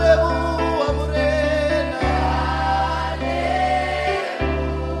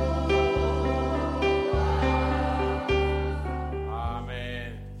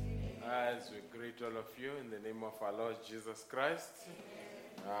Christ.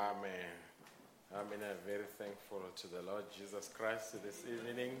 Amen. I'm very thankful to the Lord Jesus Christ this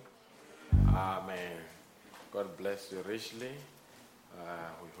evening. Amen. God bless you richly.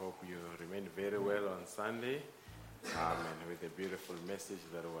 We hope you remain very well on Sunday. Amen. With the beautiful message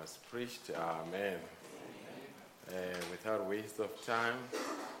that was preached. Amen. Without waste of time,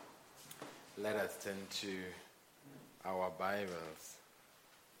 let us turn to our Bibles.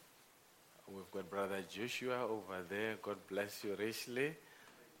 We've got Brother Joshua over there. God bless you richly.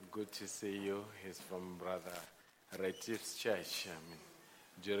 Good to see you. He's from Brother Retif's church.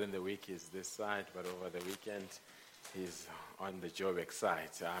 During the week he's this side, but over the weekend he's on the Joburg side.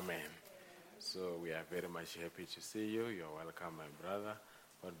 Amen. So we are very much happy to see you. You're welcome, my brother.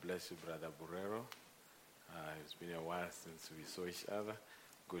 God bless you, Brother Burrero. It's been a while since we saw each other.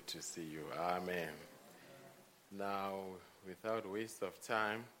 Good to see you. Amen. Now, without waste of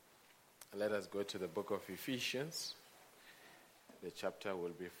time, let us go to the book of Ephesians. The chapter will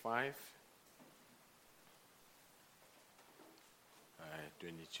be 5.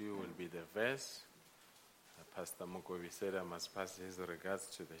 22 will be the verse. Pastor Mukovi said I must pass his regards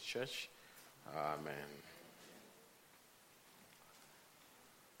to the church. Amen.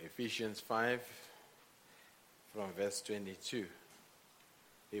 Ephesians 5 from verse 22.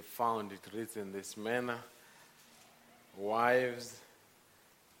 He found it written in this manner: Wives,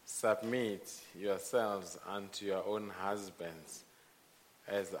 submit yourselves unto your own husbands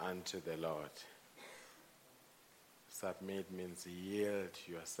as unto the Lord. Submit means yield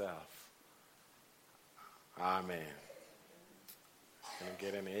yourself. Amen. Can I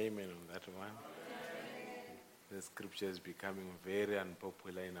get an amen on that one? Amen. The scripture is becoming very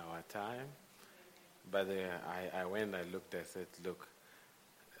unpopular in our time. But when I looked, I said, look,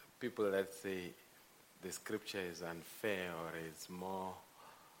 people that say the scripture is unfair or it's more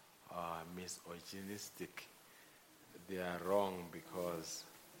misogynistic, they are wrong, because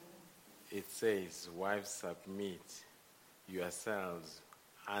it says, wives, submit yourselves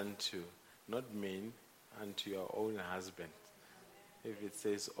unto, not men, unto your own husband. If it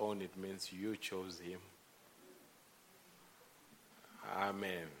says own, it means you chose him.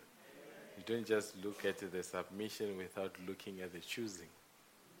 Amen. You don't just look at the submission without looking at the choosing.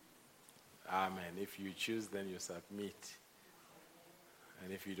 Amen. If you choose, then you submit.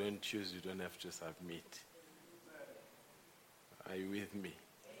 And if you don't choose, you don't have to submit. Are you with me?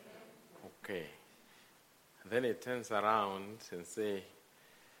 Okay. Then it turns around and say,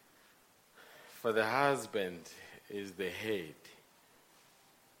 for the husband is the head.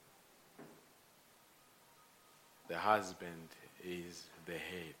 The husband is the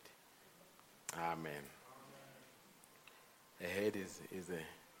head. Amen. A head is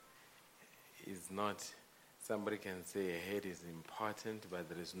not, somebody can say a head is important, but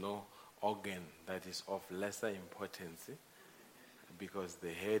there is no organ that is of lesser importance, because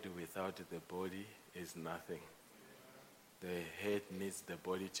the head without the body is nothing. The head needs the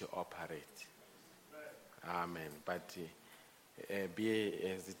body to operate. Amen. But be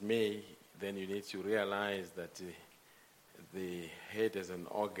as it may, then you need to realize that the head as an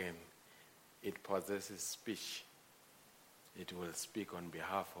organ, it possesses speech. It will speak on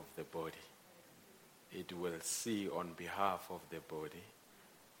behalf of the body. It will see on behalf of the body.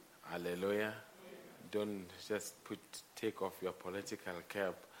 Hallelujah. Don't just take off your political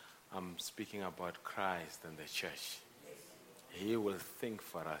cap. I'm speaking about Christ and the church. He will think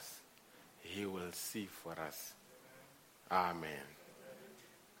for us. He will see for us. Amen.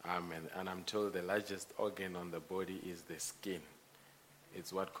 Amen. And I'm told the largest organ on the body is the skin.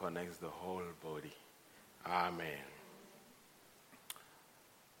 It's what connects the whole body. Amen.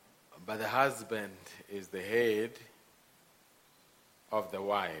 But the husband is the head of the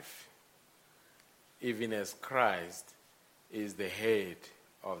wife, even as Christ is the head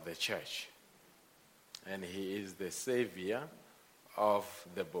of the church. And he is the savior of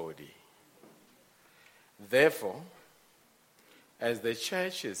the body. Therefore, as the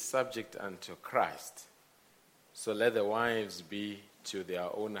church is subject unto Christ, so let the wives be to their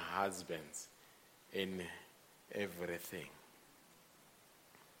own husbands in everything.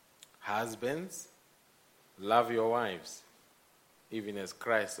 Husbands, love your wives, even as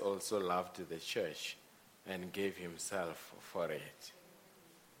Christ also loved the church and gave himself for it,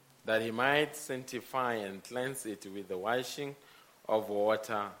 that he might sanctify and cleanse it with the washing of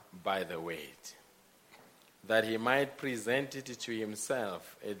water by the word, that he might present it to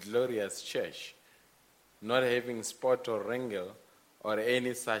himself a glorious church, not having spot or wrinkle or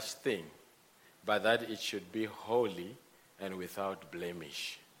any such thing, but that it should be holy and without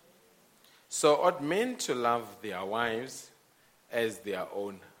blemish. So ought men to love their wives as their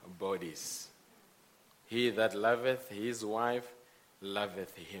own bodies. He that loveth his wife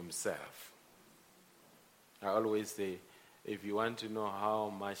loveth himself. I always say, if you want to know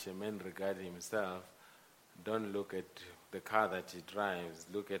how much a man regards himself, don't look at the car that he drives.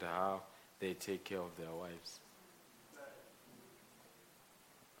 Look at how they take care of their wives.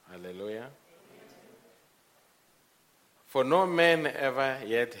 Hallelujah. For no man ever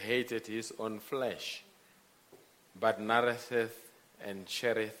yet hated his own flesh, but nourisheth and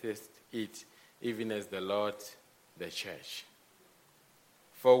cherisheth it, even as the Lord the church.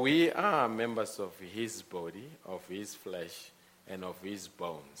 For we are members of his body, of his flesh, and of his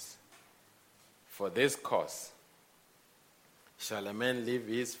bones. For this cause shall a man leave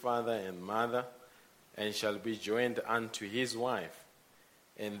his father and mother, and shall be joined unto his wife,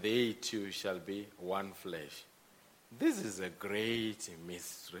 and they two shall be one flesh. This is a great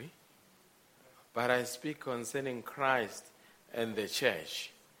mystery, but I speak concerning Christ and the church.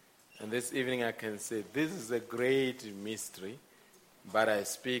 And this evening I can say, this is a great mystery, but I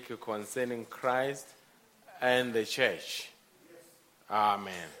speak concerning Christ and the church.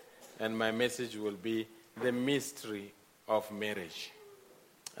 Amen. And my message will be the mystery of marriage.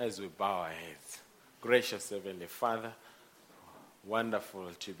 As we bow our heads. Gracious Heavenly Father, wonderful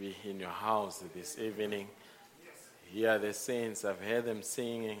to be in your house this evening. Here are the saints. I've heard them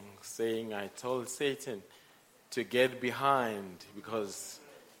singing, saying, I told Satan to get behind, because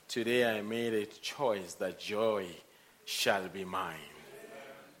today I made a choice that joy shall be mine.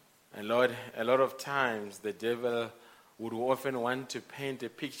 And Lord, a lot of times the devil would often want to paint a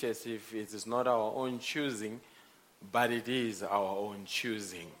picture as if it is not our own choosing, but it is our own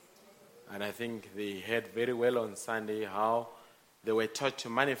choosing. And I think they heard very well on Sunday how they were taught to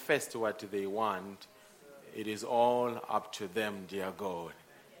manifest what they want. It is all up to them, dear God.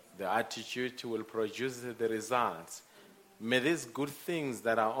 The attitude will produce the results. May these good things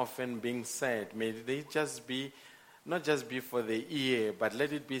that are often being said, may they just be, not just be for the ear, but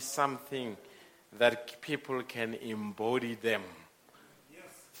let it be something that people can embody them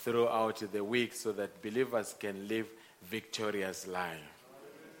throughout the week, so that believers can live victorious life.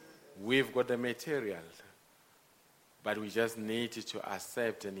 We've got the material, but we just need to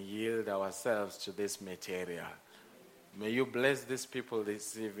accept and yield ourselves to this material. May you bless these people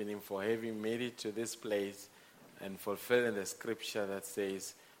this evening for having made it to this place and fulfilling the scripture that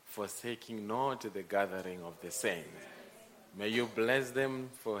says, forsaking not the gathering of the saints. May you bless them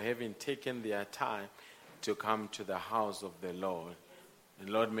for having taken their time to come to the house of the Lord. And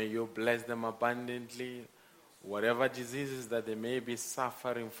Lord, may you bless them abundantly. Whatever diseases that they may be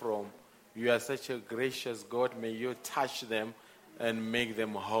suffering from, you are such a gracious God. May you touch them and make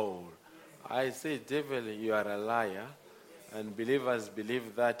them whole. I say, devil, you are a liar. And believers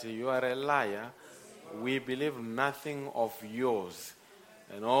believe that you are a liar. We believe nothing of yours.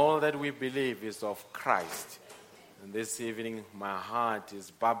 And all that we believe is of Christ. And this evening, my heart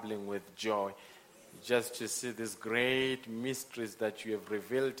is bubbling with joy just to see these great mysteries that you have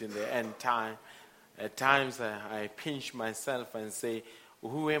revealed in the end time. At times, I pinch myself and say,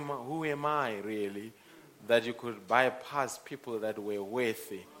 who am I really, that you could bypass people that were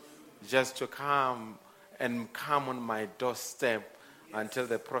worthy just to come on my doorstep until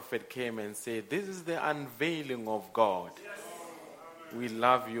the prophet came and said, this is the unveiling of God. We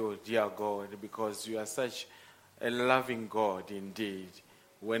love you, dear God, because you are such a loving God indeed.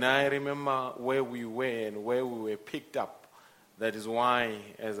 When I remember where we were and where we were picked up, that is why,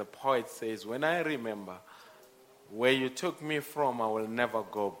 as a poet says, when I remember where you took me from, I will never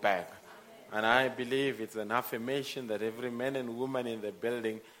go back. And I believe it's an affirmation that every man and woman in the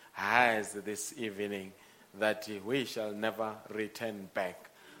building has this evening, that we shall never return back.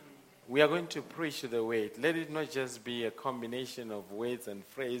 We are going to preach the word. Let it not just be a combination of words and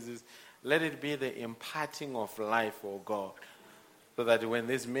phrases. Let it be the imparting of life, oh God, so that when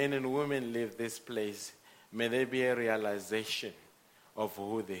these men and women leave this place, may there be a realization of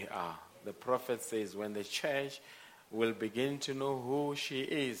who they are. The prophet says when the church will begin to know who she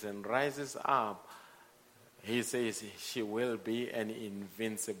is and rises up, he says she will be an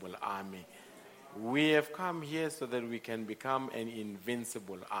invincible army. We have come here so that we can become an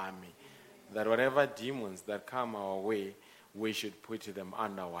invincible army. That whatever demons that come our way, we should put them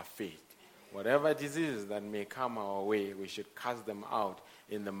under our feet. Whatever diseases that may come our way, we should cast them out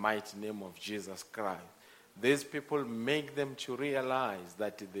in the mighty name of Jesus Christ. These people make them to realize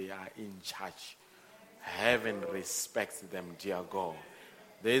that they are in charge. Heaven respects them, dear God.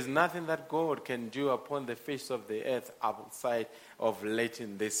 There is nothing that God can do upon the face of the earth outside of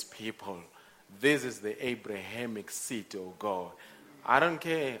letting these people. This is the Abrahamic seed, oh God. I don't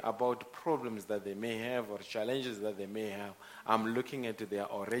care about problems that they may have or challenges that they may have. I'm looking at their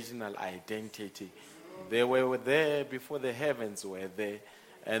original identity. They were there before the heavens were there,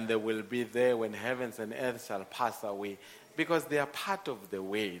 and they will be there when heavens and earth shall pass away, because they are part of the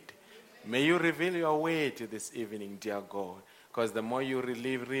Word. May you reveal your Word this evening, dear God, because the more you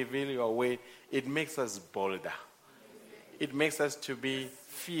reveal your Word, it makes us bolder. It makes us to be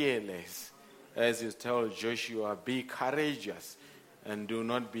fearless. As you tell Joshua, be courageous and do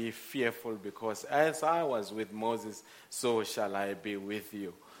not be fearful, because as I was with Moses, so shall I be with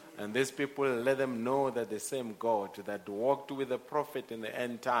you. And these people, let them know that the same God that walked with the prophet in the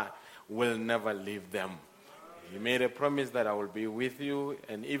end time will never leave them. He made a promise that I will be with you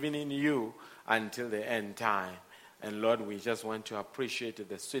and even in you until the end time. And Lord, we just want to appreciate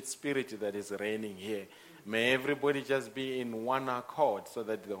the sweet spirit that is reigning here. May everybody just be in one accord so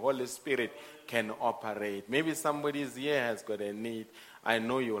that the Holy Spirit can operate. Maybe somebody's here has got a need. I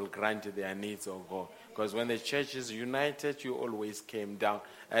know you will grant their needs, oh God. Because when the church is united, you always came down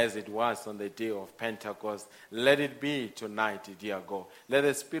as it was on the day of Pentecost. Let it be tonight, dear God. Let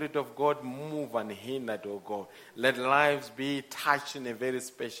the Spirit of God move unhindered, oh God. Let lives be touched in a very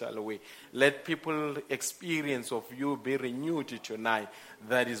special way. Let people experience of you be renewed tonight.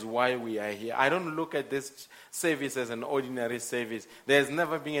 That is why we are here. I don't look at this service as an ordinary service. There's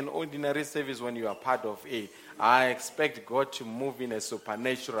never been an ordinary service when you are part of it. I expect God to move in a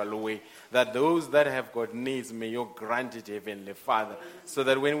supernatural way, that those that have got needs, may you grant it, Heavenly Father, so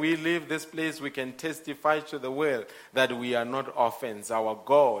that when we leave this place, we can testify to the world that we are not orphans. Our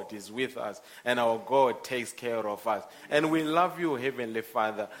God is with us, and our God takes care of us. And we love you, Heavenly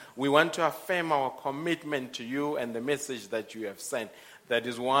Father. We want to affirm our commitment to you and the message that you have sent. That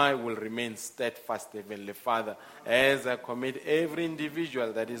is why we'll remain steadfast, Heavenly Father, as I commit every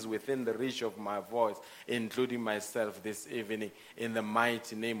individual that is within the reach of my voice, including myself this evening, in the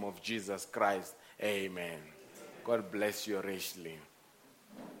mighty name of Jesus Christ. Amen. God bless you richly.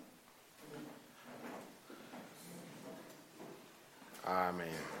 Amen.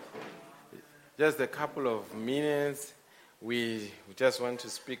 Just a couple of minutes. We just want to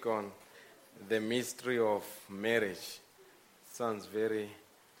speak on the mystery of marriage. Sounds very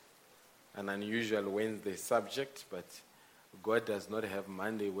an unusual Wednesday subject, but God does not have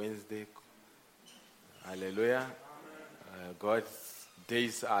Monday, Wednesday. Hallelujah. God's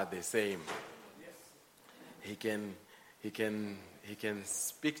days are the same. He can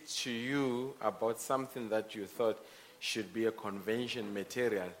speak to you about something that you thought should be a convention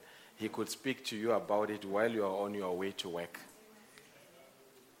material. He could speak to you about it while you are on your way to work.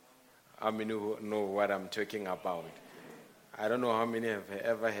 How many know what I'm talking about? I don't know how many have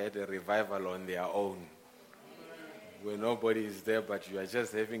ever had a revival on their own, where nobody is there, but you are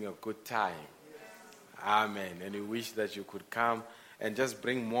just having a good time. Amen. And you wish that you could come and just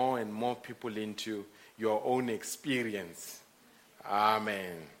bring more and more people into your own experience.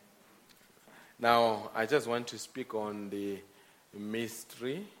 Amen. Now, I just want to speak on the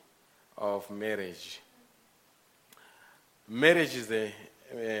mystery of marriage. Marriage is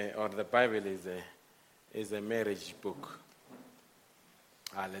or the Bible is a marriage book.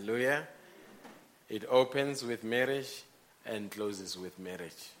 Hallelujah. It opens with marriage and closes with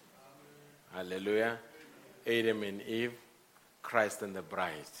marriage. Hallelujah. Adam and Eve, Christ and the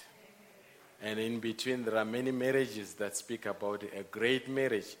bride. And in between there are many marriages that speak about a great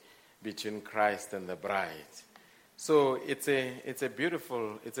marriage between Christ and the bride. So it's a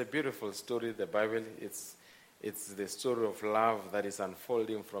beautiful story, the Bible. It's the story of love that is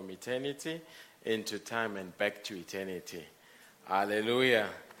unfolding from eternity into time and back to eternity. Hallelujah.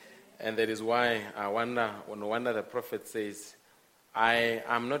 And that is why no wonder the prophet says, I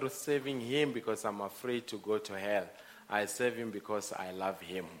am not serving him because I'm afraid to go to hell. I serve him because I love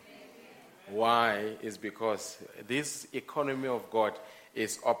him. Why? Is because this economy of God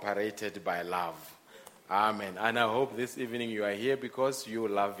is operated by love. Amen. And I hope this evening you are here because you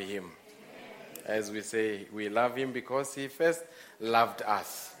love him. As we say, we love him because he first loved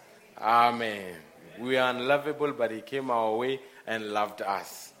us. Amen. We are unlovable, but he came our way and loved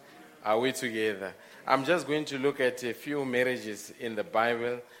us. Are we together? I'm just going to look at a few marriages in the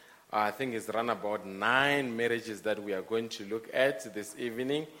Bible. I think it's around about 9 marriages that we are going to look at this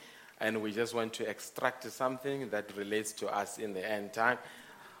evening. And we just want to extract something that relates to us in the end time.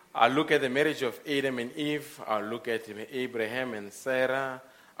 I'll look at the marriage of Adam and Eve. I'll look at Abraham and Sarah.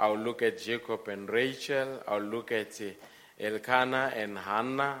 I'll look at Jacob and Rachel. I'll look at Elkanah and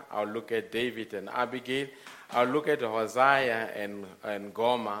Hannah. I'll look at David and Abigail. I'll look at Hosea and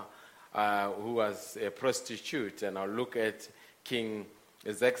Gomer, who was a prostitute. And I'll look at King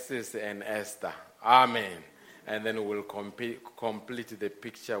Xerxes and Esther. Amen. And then we'll complete the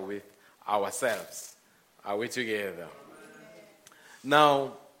picture with ourselves. Are we together?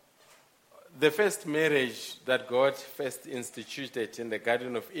 Now, the first marriage that God first instituted in the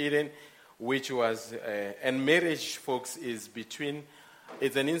Garden of Eden, which was, and marriage, folks, is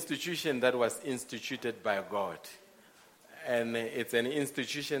it's an institution that was instituted by God. And it's an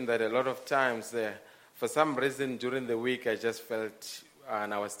institution that a lot of times, for some reason during the week, I just felt,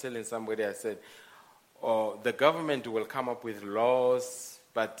 and I was telling somebody, I said, the government will come up with laws,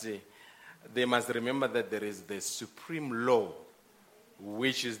 but they must remember that there is the supreme law,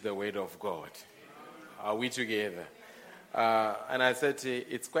 which is the word of God. Are we together? And I said,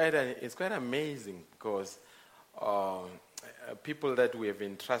 it's quite amazing because people that we have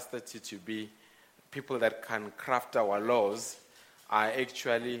entrusted to be people that can craft our laws are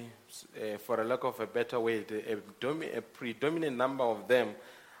actually, for a lack of a better way, a predominant number of them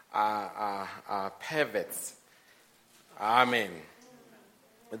are perverts. Amen.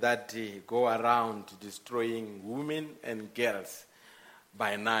 That go around destroying women and girls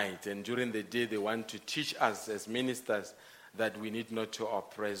by night. And during the day, they want to teach us as ministers that we need not to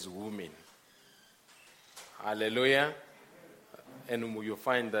oppress women. Hallelujah. And you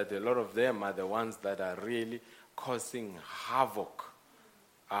find that a lot of them are the ones that are really causing havoc.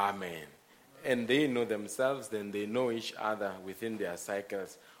 Amen. And they know themselves, then they know each other within their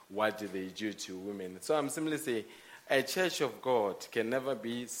cycles, what do they do to women. So I'm simply saying, a church of God can never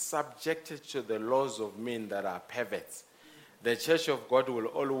be subjected to the laws of men that are perverts. The church of God will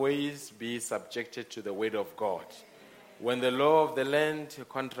always be subjected to the word of God. When the law of the land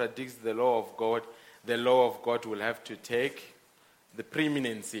contradicts the law of God, the law of God will have to take the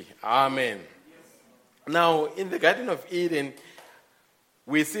preeminency. Amen. Now, in the Garden of Eden,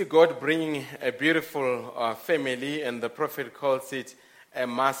 we see God bringing a beautiful family, and the prophet calls it a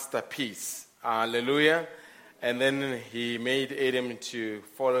masterpiece. Hallelujah. And then he made Adam to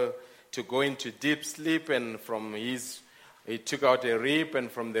go into deep sleep, and he took out a rib, and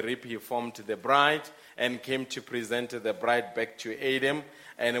from the rib he formed the bride and came to present the bride back to Adam.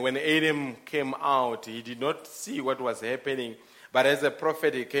 And when Adam came out, he did not see what was happening. But as a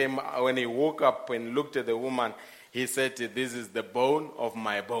prophet, when he woke up and looked at the woman, he said, "This is the bone of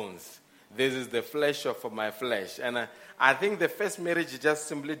my bones. This is the flesh of my flesh." And I think the first marriage just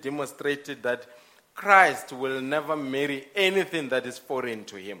simply demonstrated that Christ will never marry anything that is foreign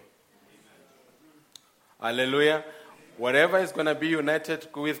to him. Hallelujah. Whatever is going to be united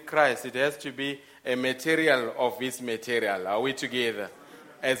with Christ, it has to be a material of his material. Are we together?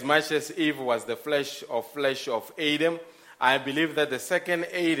 As much as Eve was the flesh of Adam, I believe that the second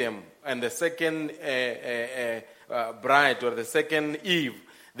Adam and the second bride, or the second Eve,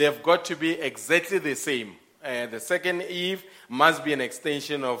 they've got to be exactly the same. The second Eve must be an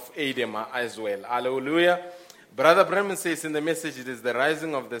extension of Adam as well. Hallelujah. Brother Bremen says in the message, it is the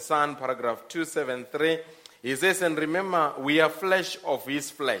rising of the sun, paragraph 273. He says, and remember, we are flesh of his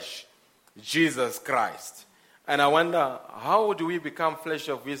flesh, Jesus Christ. And I wonder, how do we become flesh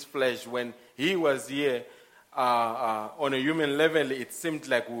of his flesh when he was here? On a human level, it seemed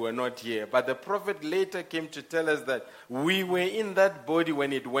like we were not here. But the prophet later came to tell us that we were in that body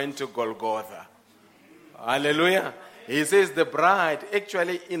when it went to Golgotha. Hallelujah. He says the bride,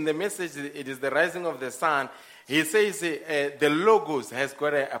 actually in the message, it is the rising of the sun. He says the Logos has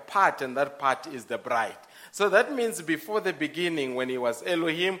got a part, and that part is the bride. So that means before the beginning, when he was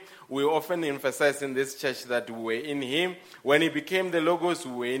Elohim, we often emphasize in this church that we were in him. When he became the Logos,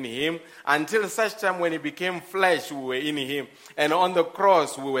 we were in him. Until such time when he became flesh, we were in him. And on the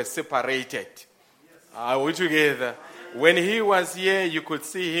cross, we were separated. Are we together? When he was here, you could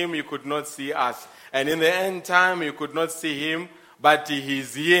see him, you could not see us. And in the end time, you could not see him, but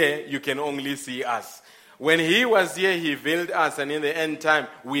he's here, you can only see us. When he was here, he veiled us, and in the end time,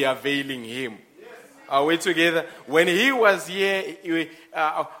 we are veiling him. Are we together? When he was here,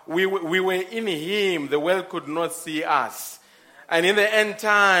 we were in him. The world could not see us. And in the end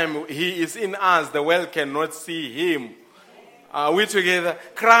time, he is in us. The world cannot see him. Are we together?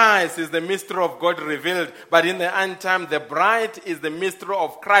 Christ is the mystery of God revealed. But in the end time, the bride is the mystery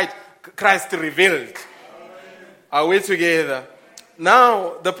of Christ revealed. Are we together?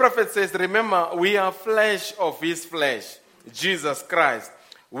 Now, the prophet says, remember, we are flesh of his flesh, Jesus Christ.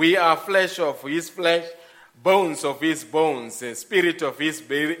 We are flesh of his flesh, bones of his bones, and spirit of his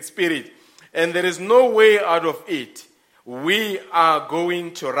spirit. And there is no way out of it. We are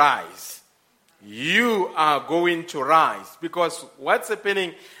going to rise. You are going to rise. Because what's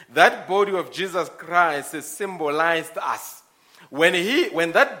happening, that body of Jesus Christ has symbolized us.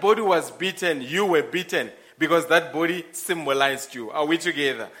 When that body was beaten, you were beaten. Because that body symbolized you. Are we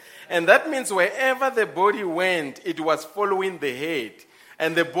together? And that means wherever the body went, it was following the head.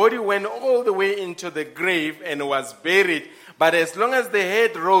 and the body went all the way into the grave and was buried. But as long as the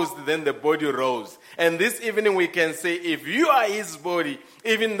head rose, then the body rose. And this evening we can say, if you are his body,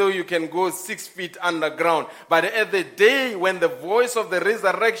 even though you can go 6 feet underground, but at the day when the voice of the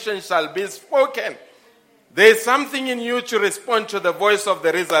resurrection shall be spoken, there is something in you to respond to the voice of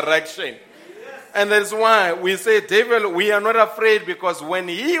the resurrection. And that's why we say, devil, we are not afraid, because when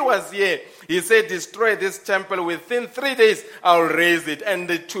he was here, he said, destroy this temple. Within 3 days, I'll raise it. And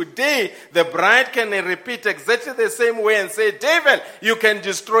today, the bride can repeat exactly the same way and say, devil, you can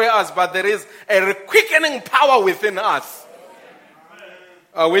destroy us, but there is a quickening power within us.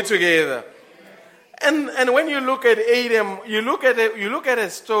 Are we together? And when you look at Adam, you look at a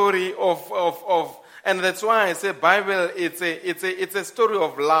story of and that's why I say Bible, it's a story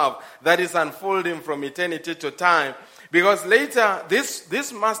of love that is unfolding from eternity to time. Because later,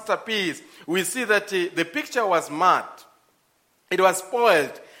 this masterpiece, we see that the picture was mad. It was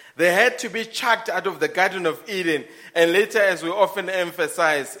spoiled. They had to be chucked out of the Garden of Eden. And later, as we often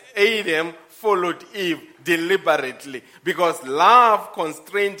emphasize, Adam followed Eve deliberately, because love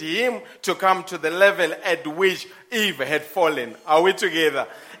constrained him to come to the level at which Eve had fallen. Are we together?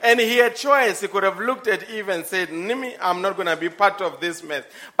 And he had choice. He could have looked at Eve and said, Nimi, I'm not going to be part of this mess.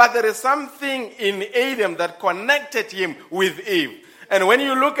 But there is something in Adam that connected him with Eve. And when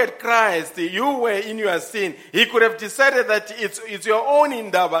you look at Christ, you were in your sin. He could have decided that it's your own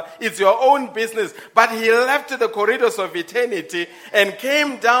endeavor, it's your own business. But he left the corridors of eternity and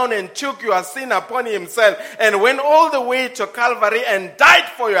came down and took your sin upon himself and went all the way to Calvary and died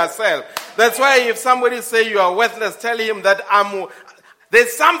for yourself. That's why if somebody say you are worthless, tell him that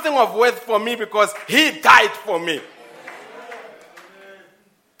there's something of worth for me because he died for me.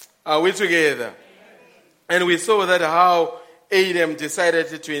 Are we together? And we saw that how Adam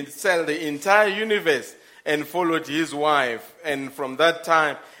decided to sell the entire universe and followed his wife. And from that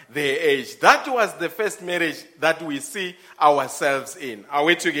time, they aged. That was the first marriage that we see ourselves in. Are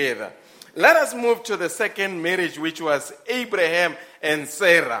we together? Let us move to the second marriage, which was Abraham and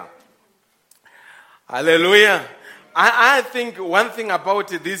Sarah. Hallelujah. I think one thing about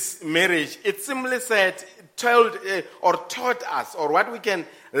this marriage, it simply taught us, or what we can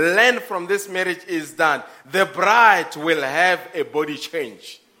learn from this marriage is that the bride will have a body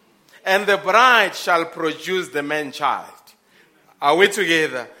change. And the bride shall produce the man child. Are we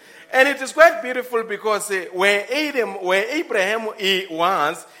together? And it is quite beautiful because where Abraham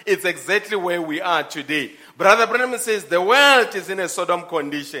was, it's exactly where we are today. Brother Branham says the world is in a Sodom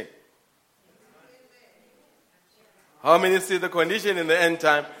condition. How many see the condition in the end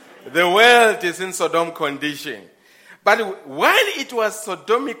time? The world is in Sodom condition. But while it was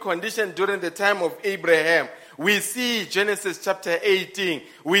Sodomic condition during the time of Abraham, we see Genesis chapter 18.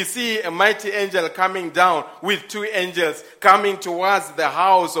 We see a mighty angel coming down with 2 angels coming towards the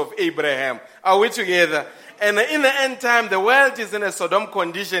house of Abraham. Are we together? And in the end time, the world is in a Sodom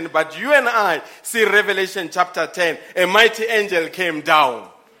condition, but you and I see Revelation chapter 10. A mighty angel came down.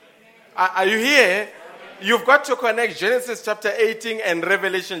 Are you here? You've got to connect Genesis chapter 18 and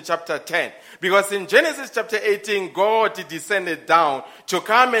Revelation chapter 10. Because in Genesis chapter 18, God descended down to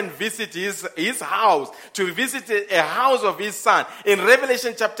come and visit his house, to visit a house of his son. In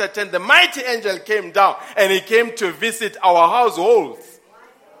Revelation chapter 10, the mighty angel came down and he came to visit our households.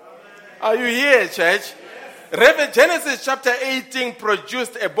 Are you here, church? Genesis chapter 18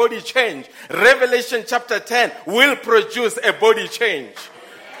 produced a body change. Revelation chapter 10 will produce a body change.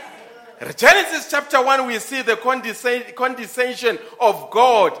 Genesis chapter 1, we see the condescension of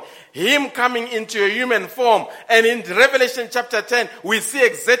God, him coming into a human form. And in Revelation chapter 10, we see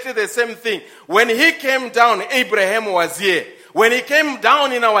exactly the same thing. When he came down, Abraham was here. When he came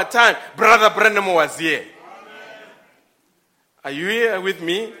down in our time, Brother Branham was here. Are you here with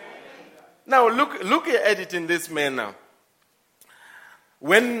me? Now look at it in this manner.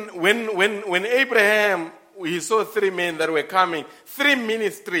 When Abraham, he saw 3 men that were coming, 3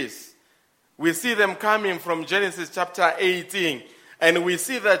 ministries. We see them coming from Genesis chapter 18. And we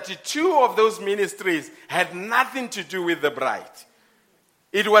see that 2 of those ministries had nothing to do with the bride.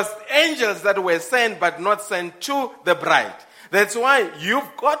 It was angels that were sent, but not sent to the bride. That's why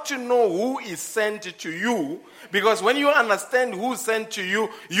you've got to know who is sent to you. Because when you understand who's sent to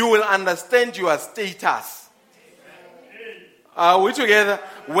you, you will understand your status. Are we together?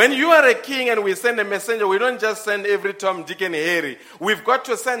 When you are a king and we send a messenger, we don't just send every Tom, Dick, and Harry. We've got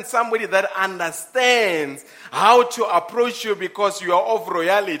to send somebody that understands how to approach you because you are of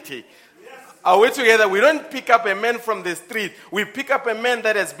royalty. Are we together? We don't pick up a man from the street. We pick up a man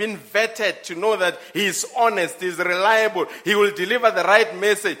that has been vetted to know that he is honest, he is reliable, he will deliver the right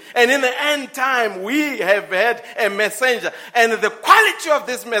message. And in the end time, we have had a messenger. And the quality of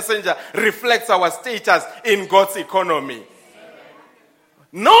this messenger reflects our status in God's economy.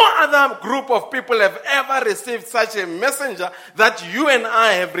 No other group of people have ever received such a messenger that you and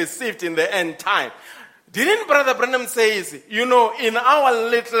I have received in the end time. Didn't Brother Branham say, in our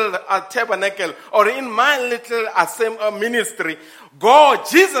little tabernacle or in my little ministry, God,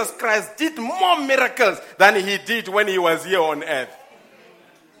 Jesus Christ, did more miracles than he did when he was here on earth.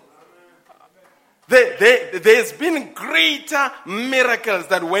 There's been greater miracles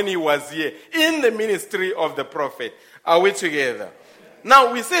than when he was here in the ministry of the prophet. Are we together?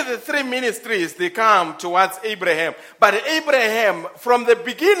 Now, we see the three ministries, they come towards Abraham. But Abraham, from the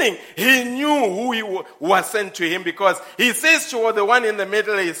beginning, he knew who was sent to him, because he says to the one in the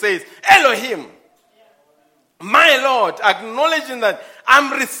middle, he says, Elohim, my Lord, acknowledging that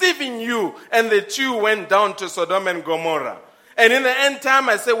I'm receiving you. And the two went down to Sodom and Gomorrah. And in the end time,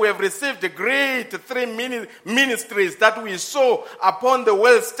 I say we have received the great three ministries that we saw upon the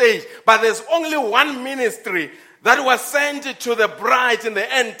world stage. But there's only one ministry that was sent to the bride in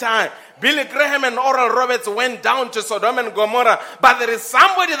the end time. Billy Graham and Oral Roberts went down to Sodom and Gomorrah, but there is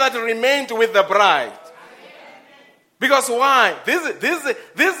somebody that remained with the bride. Because why? This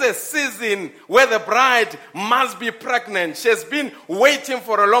is a season where the bride must be pregnant. She has been waiting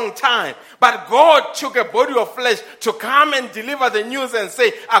for a long time. But God took a body of flesh to come and deliver the news and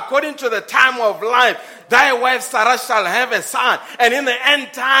say, according to the time of life, thy wife Sarah shall have a son. And in the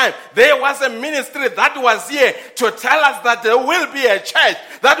end time, there was a ministry that was here to tell us that there will be a church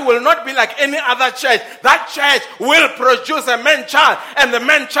that will not be like any other church. That church will produce a man-child, and the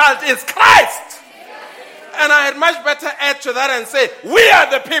man-child is Christ. And I had much better add to that and say, we are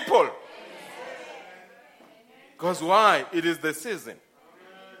the people. Because why? It is the season.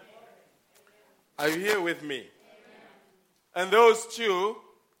 Are you here with me? And those two,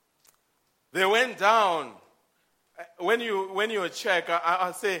 they went down. When you check,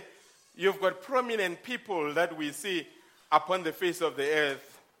 I'll say, you've got prominent people that we see upon the face of the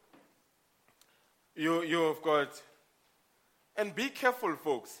earth. You've got, and be careful,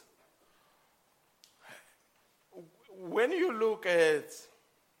 folks. When you look at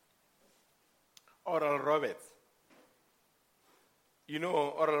Oral Roberts,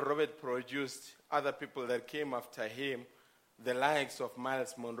 Oral Roberts produced other people that came after him. The likes of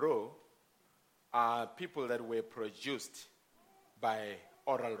Miles Monroe are people that were produced by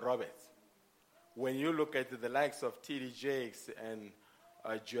Oral Roberts. When you look at the likes of T.D. Jakes and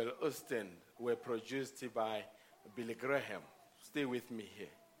Joel Osteen, were produced by Billy Graham. Stay with me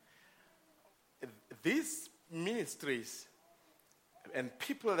here. These ministries and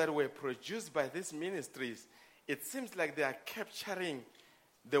people that were produced by these ministries, it seems like they are capturing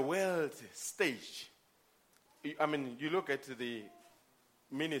the world stage. I mean, you look at the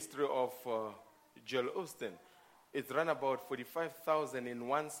ministry of Joel Osteen, it's run about 45,000 in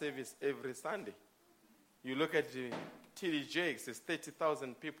one service every Sunday. You look at T.D. Jakes, it's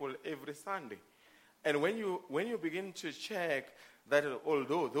 30,000 people every Sunday. And when you begin to check that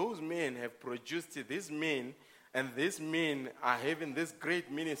although those men have produced these men, and these men are having these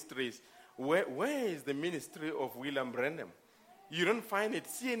great ministries, where is the ministry of William Branham? You don't find it.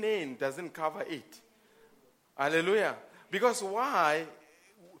 CNN doesn't cover it. Hallelujah. Because why?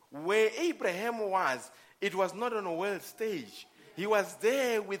 Where Abraham was, it was not on a world stage. He was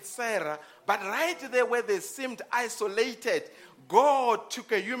there with Sarah, but right there where they seemed isolated, God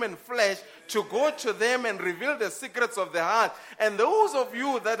took a human flesh to go to them and reveal the secrets of the heart. And those of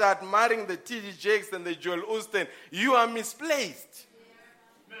you that are admiring the T.D. Jakes and the Joel Osteen, you are misplaced.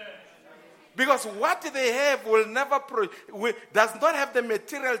 Because what they have does not have the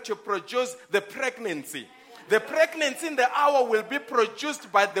material to produce the pregnancy. The pregnancy in the hour will be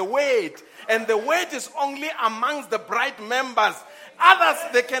produced by the word. And the word is only amongst the bride members.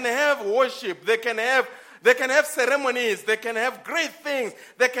 Others, they can have worship. They can have ceremonies. They can have great things.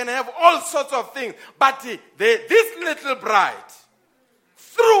 They can have all sorts of things. But this little bride,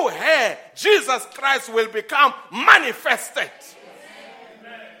 through her, Jesus Christ will become manifested.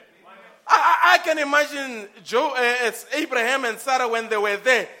 I can imagine Abraham and Sarah when they were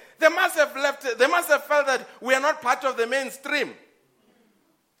there. They must have felt that we are not part of the mainstream.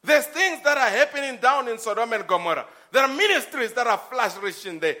 There's things that are happening down in Sodom and Gomorrah. There are ministries that are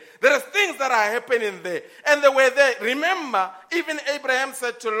flourishing there. There are things that are happening there. And they were there. Remember, Even Abraham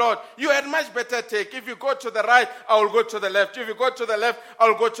said to Lord, you had much better take. If you go to the right, I will go to the left. If you go to the left, I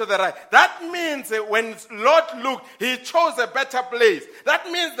will go to the right. That means that when Lord looked, he chose a better place. That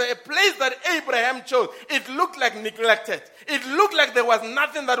means the place that Abraham chose, it looked like neglected. It looked like there was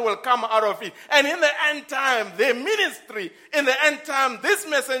nothing that will come out of it. And in the end time, the ministry, in the end time, this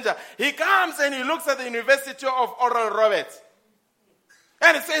messenger, he comes and he looks at the University of Oral Roberts.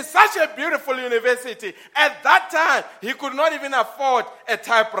 And it says, such a beautiful university. At that time, he could not even afford a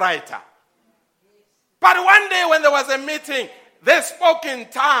typewriter. But one day when there was a meeting, they spoke in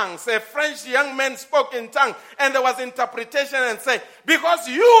tongues. A French young man spoke in tongues. And there was interpretation and said, because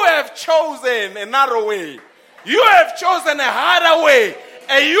you have chosen a narrow way. You have chosen a harder way.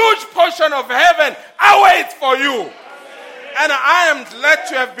 A huge portion of heaven awaits for you. And I am glad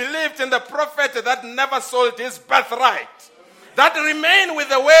to have believed in the prophet that never sold his birthright. That remained with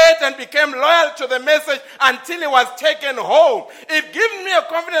the word and became loyal to the message until he was taken home. It gives me a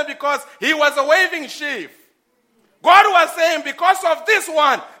confidence because he was a waving sheaf. God was saying, because of this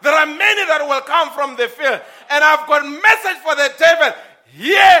one, there are many that will come from the field. And I've got a message for the devil.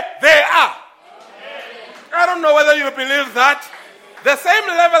 Here they are. I don't know whether you believe that. The same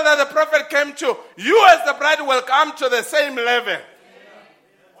level that the prophet came to, you as the bride will come to the same level.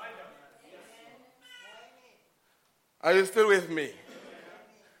 Are you still with me?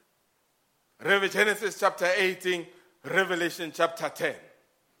 Genesis chapter 18, Revelation chapter 10.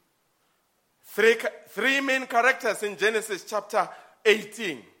 Three main characters in Genesis chapter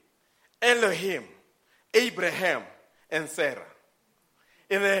 18. Elohim, Abraham, and Sarah.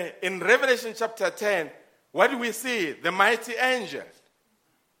 In Revelation chapter 10, what do we see? The mighty angel,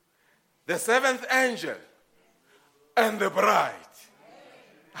 the seventh angel, and the bride.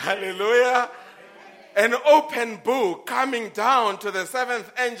 Hallelujah. An open book coming down to the seventh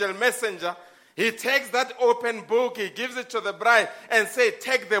angel messenger. He takes that open book, he gives it to the bride and says,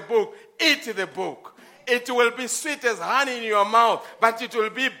 take the book, eat the book. It will be sweet as honey in your mouth, but it will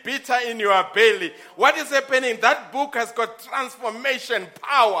be bitter in your belly. What is happening? That book has got transformation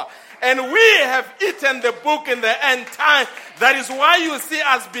power. And we have eaten the book in the end time. That is why you see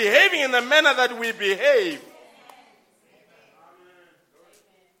us behaving in the manner that we behave.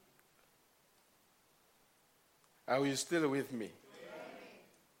 Are you still with me?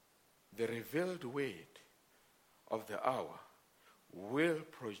 The revealed word of the hour will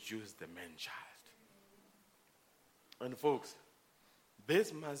produce the man-child. And folks,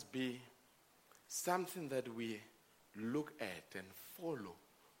 this must be something that we look at and follow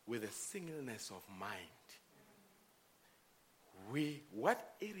with a singleness of mind.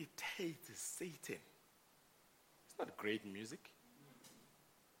 What irritates Satan? It's not great music.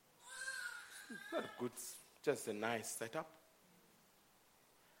 It's not good, just a nice setup.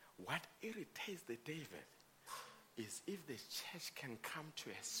 What irritates the devil is if the church can come to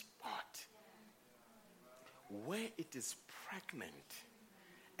a spot where it is pregnant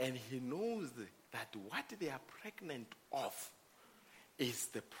and he knows that what they are pregnant of is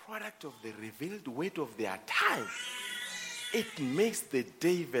the product of the revealed weight of their time. It makes the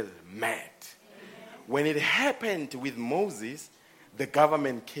devil mad. When it happened with Moses, the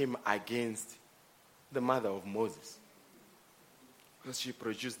government came against the mother of Moses because she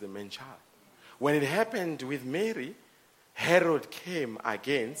produced the man-child. When it happened with Mary, Herod came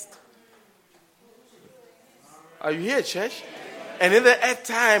against. Are you here, church? And in the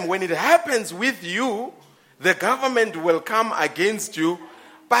time when it happens with you, the government will come against you.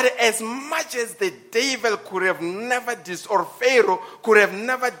 But as much as the devil could have never or Pharaoh could have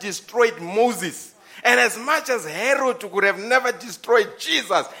never destroyed Moses, and as much as Herod could have never destroyed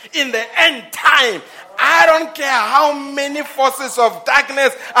Jesus, in the end time, I don't care how many forces of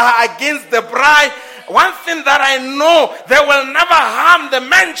darkness are against the bride. One thing that I know, they will never harm the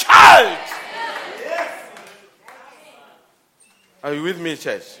man-child. Are you with me,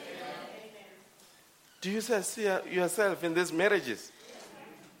 church? Do you see yourself in these marriages?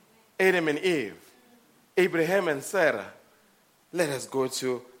 Adam and Eve, Abraham and Sarah. Let us go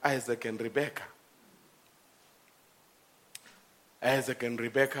to Isaac and Rebekah. Isaac and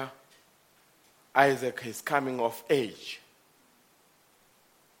Rebekah. Isaac is coming of age.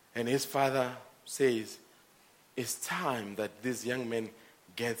 And his father says, it's time that this young man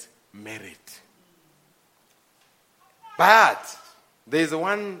gets married. But there's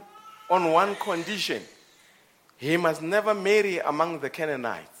one condition. He must never marry among the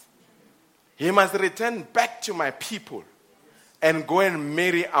Canaanites. He must return back to my people and go and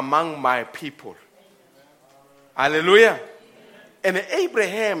marry among my people. Hallelujah. And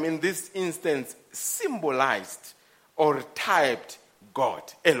Abraham in this instance symbolized or typed God,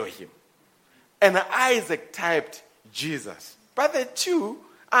 Elohim. And Isaac typed Jesus. But the two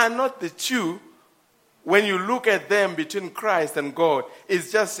are not the two. When you look at them between Christ and God,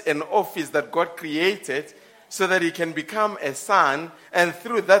 it's just an office that God created so that he can become a son, and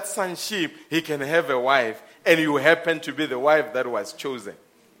through that sonship, he can have a wife, and you happen to be the wife that was chosen.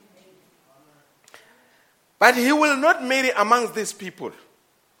 But he will not marry amongst these people.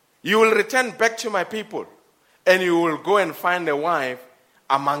 You will return back to my people, and you will go and find a wife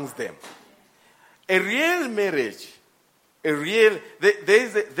amongst them. A real marriage, there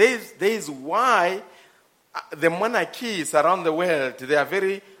is why the monarchies around the world, they are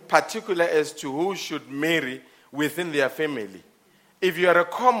very particular as to who should marry within their family. If you are a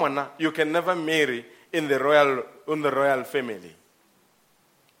commoner, you can never marry in the royal family.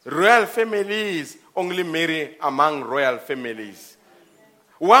 Royal families only marry among royal families.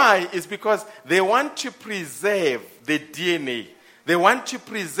 Why? It's because they want to preserve the DNA. They want to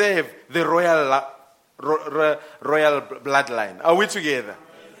preserve the royal bloodline. Are we together?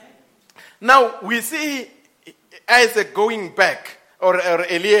 Now, we see Isaac going back, or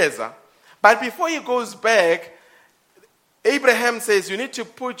Eliezer. But before he goes back, Abraham says, you need to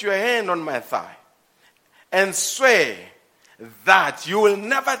put your hand on my thigh and swear that you will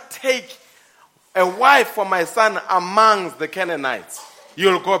never take a wife for my son amongst the Canaanites.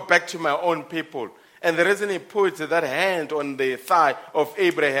 You'll go back to my own people. And the reason he put that hand on the thigh of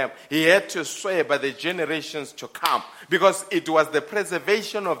Abraham, he had to swear by the generations to come, because it was the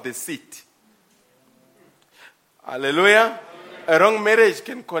preservation of the seed. Hallelujah. A wrong marriage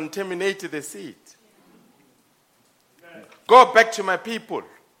can contaminate the seed. Go back to my people.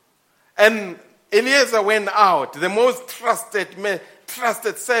 And Eliezer went out, the most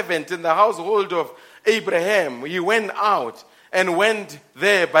trusted servant in the household of Abraham. He went out and went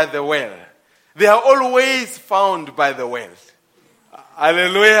there by the well. They are always found by the well.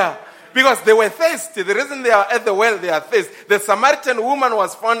 Hallelujah. Because they were thirsty. The reason they are at the well, they are thirsty. The Samaritan woman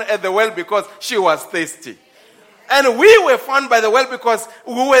was found at the well because she was thirsty. And we were found by the well because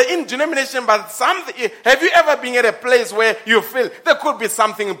we were in denomination, but something. Have you ever been at a place where you feel there could be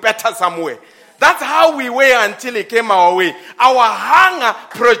something better somewhere? That's how we were until he came our way. Our hunger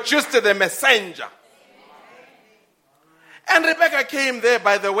produced the messenger. And Rebecca came there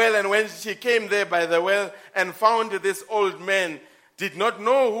by the well, and when she came there by the well and found this old man, did not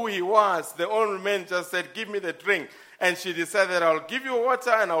know who he was, the old man just said, give me the drink. And she decided, I'll give you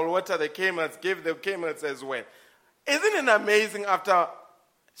water and I'll water the camels, give the camels as well. Isn't it amazing after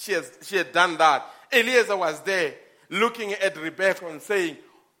she had done that, Eliezer was there looking at Rebecca and saying,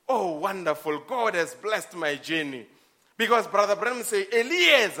 oh, wonderful, God has blessed my journey. Because Brother Branham said,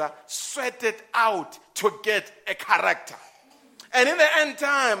 Eliezer sweated out to get a character. And in the end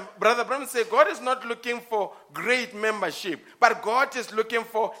time, Brother Branham said, God is not looking for great membership, but God is looking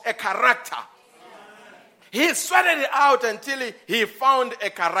for a character. He sweated it out until he found a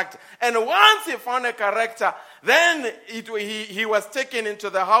character. And once he found a character, then he was taken into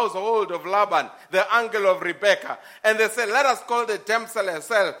the household of Laban, the uncle of Rebekah. And they said, let us call the damsel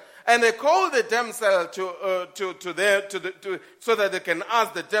herself. And they called the damsel so that they can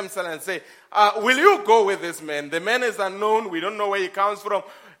ask the damsel and say, will you go with this man? The man is unknown. We don't know where he comes from.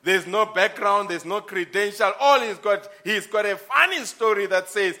 There's no background. There's no credential. All he's got a funny story that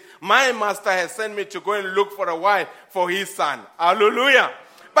says, my master has sent me to go and look for a wife for his son. Hallelujah.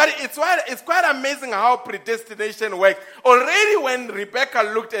 But it's quite amazing how predestination works. Already when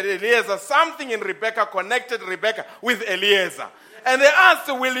Rebecca looked at Eliezer, something in Rebecca connected Rebecca with Eliezer. And they asked,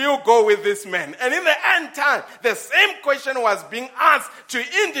 will you go with this man? And in the end time, the same question was being asked to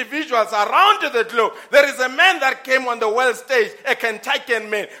individuals around the globe. There is a man that came on the world stage, a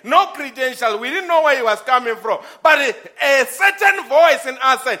Kentuckian man, no credential. We didn't know where he was coming from. But a certain voice in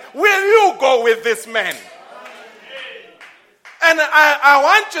us said, will you go with this man? And I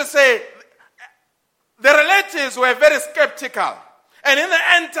want to say, the relatives were very skeptical. And in the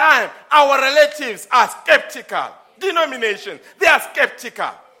end time, our relatives are skeptical. Denominations, they are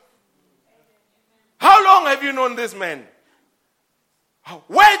skeptical. How long have you known this man?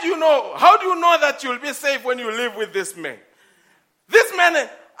 Where do you know? How do you know that you'll be safe when you live with this man? This man,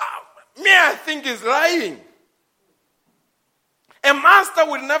 I think is lying. A master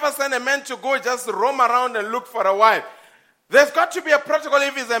would never send a man to go just roam around and look for a wife. There's got to be a protocol.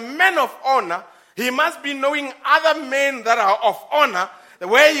 If he's a man of honor, he must be knowing other men that are of honor,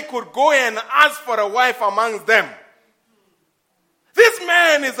 where he could go and ask for a wife amongst them. This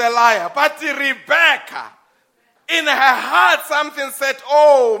man is a liar. But Rebecca, in her heart, something said,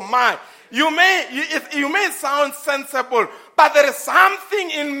 oh my, you may sound sensible, but there is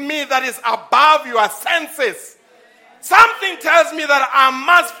something in me that is above your senses. Something tells me that I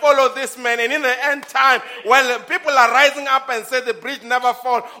must follow this man. And in the end time, when people are rising up and say the bridge never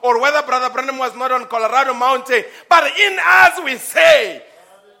falls, or whether Brother Branham was not on Colorado Mountain, but in us we say,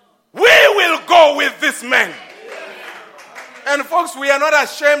 we will go with this man. And folks, we are not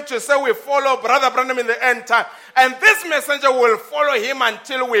ashamed to say we follow Brother Branham in the end time. And this messenger will follow him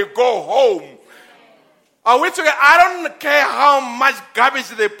until we go home. I don't care how much garbage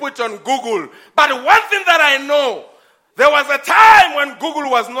they put on Google. But one thing that I know, there was a time when Google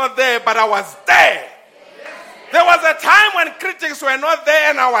was not there, but I was there. There was a time when critics were not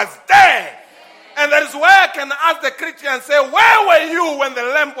there, and I was there. And that is why I can ask the critic and say, where were you when the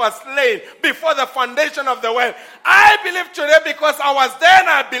lamb was slain before the foundation of the world? I believe today because I was there and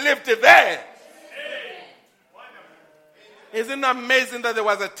I believed there. Isn't it amazing that there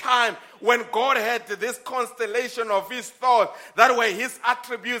was a time when God had this constellation of his thoughts that were his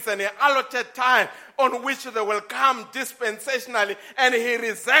attributes, and he allotted time on which they will come dispensationally, and he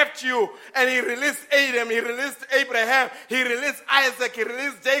reserved you, and he released Adam, he released Abraham, he released Isaac, he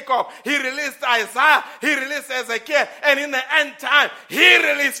released Jacob, he released Isaiah, he released Ezekiel, and in the end time, he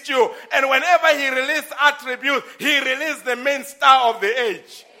released you. And whenever he released attributes, he released the main star of the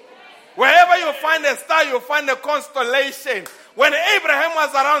age. Wherever you find a star, you find a constellation. When Abraham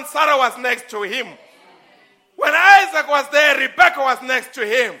was around, Sarah was next to him. When Isaac was there, Rebecca was next to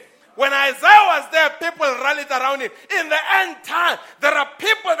him. When Isaiah was there, people rallied around him. In the end time, there are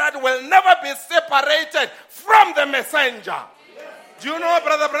people that will never be separated from the messenger. Do you know,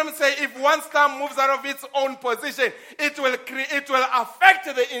 Brother Branham say, if one star moves out of its own position, it will affect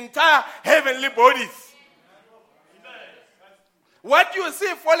the entire heavenly bodies. What you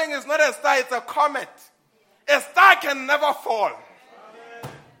see falling is not a star, it's a comet. A star can never fall.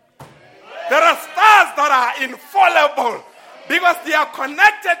 There are stars that are infallible because they are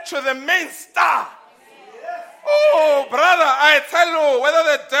connected to the main star. Oh, brother, I tell you, whether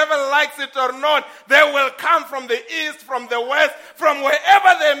the devil likes it or not, they will come from the east, from the west, from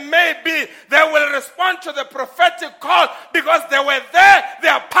wherever they may be. They will respond to the prophetic call because they were there. They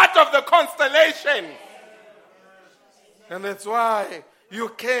are part of the constellation. And that's why you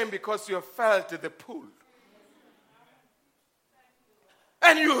came, because you felt the pull.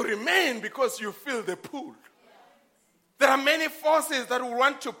 And you remain because you feel the pull. There are many forces that will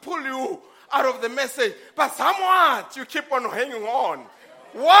want to pull you out of the message, but somewhat you keep on hanging on.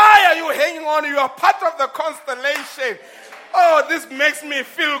 Why are you hanging on? You are part of the constellation. Oh, this makes me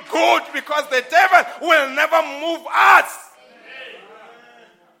feel good because the devil will never move us.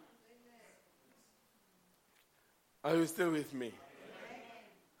 Are you still with me?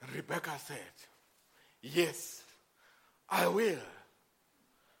 Rebecca said, yes, I will.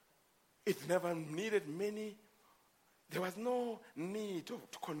 It never needed many. There was no need to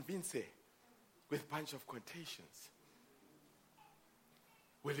convince her with a bunch of quotations.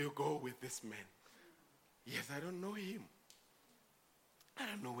 Will you go with this man? Yes, I don't know him. I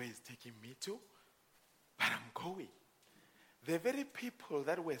don't know where he's taking me to, but I'm going. The very people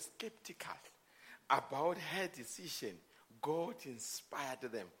that were skeptical about her decision, God inspired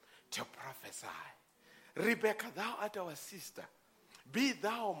them to prophesy. Rebecca, thou art our sister. Be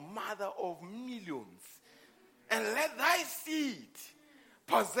thou mother of millions, and let thy seed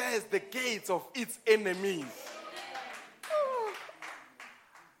possess the gates of its enemies.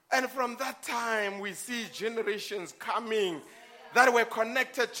 And from that time, we see generations coming that were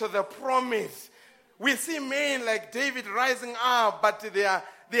connected to the promise. We see men like David rising up, but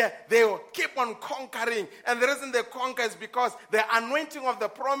they will keep on conquering. And the reason they conquer is because the anointing of the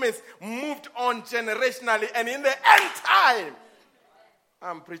promise moved on generationally. And in the end time,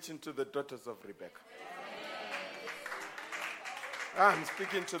 I'm preaching to the daughters of Rebecca. I'm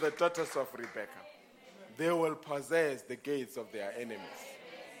speaking to the daughters of Rebecca. They will possess the gates of their enemies.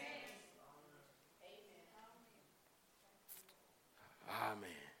 Amen.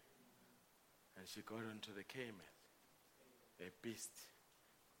 And she got onto the camel, a beast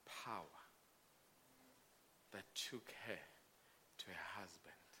power that took her to her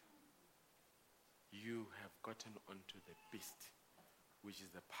husband. You have gotten onto the beast, which is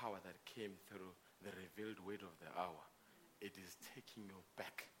the power that came through the revealed word of the hour. It is taking you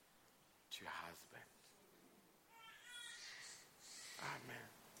back to your husband. Amen.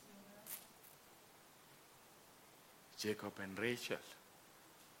 Jacob and Rachel.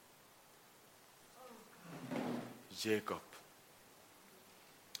 Jacob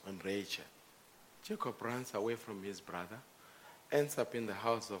and Rachel. Jacob runs away from his brother, ends up in the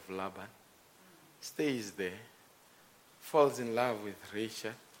house of Laban, stays there, falls in love with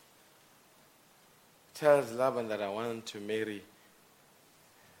Rachel, tells Laban that I want to marry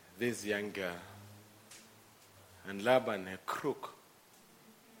this young girl. And Laban, a crook.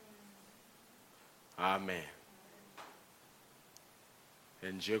 Amen.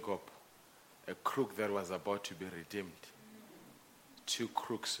 And Jacob, a crook that was about to be redeemed. Two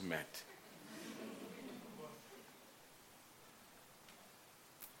crooks met.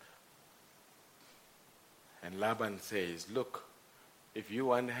 And Laban says, look, if you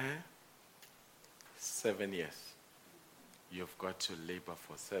want her, 7 years. You've got to labor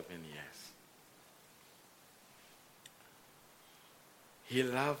for 7 years. He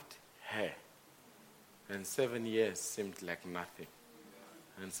loved her. And 7 years seemed like nothing.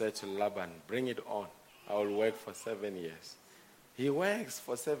 And said to Laban, bring it on. I will work for 7 years. He works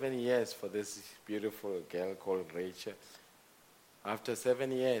for 7 years for this beautiful girl called Rachel. After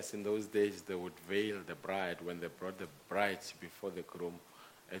 7 years, in those days, they would veil the bride. When they brought the bride before the groom,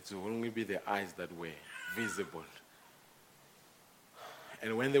 it would only be the eyes that were visible.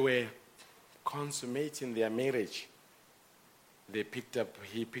 And when they were consummating their marriage, he picked up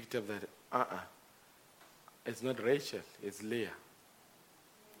that, it's not Rachel, it's Leah.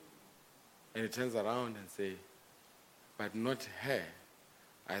 And he turns around and says, but not her.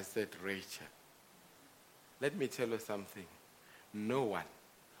 I said Rachel. Let me tell you something. No one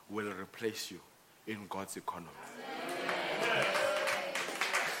will replace you in God's economy.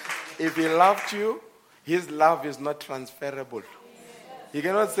 If he loved you, his love is not transferable. He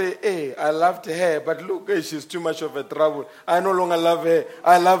cannot say, hey, I loved her, but look, she's too much of a trouble. I no longer love her.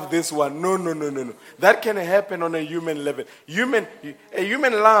 I love this one. No. That can happen on a human level. A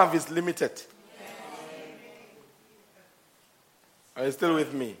human love is limited. Are you still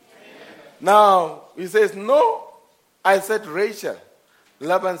with me? Now, he says, no, I said Rachel.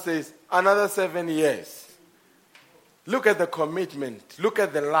 Laban says, another 7 years. Look at the commitment. Look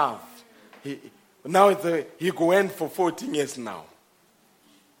at the love. He went for 14 years now.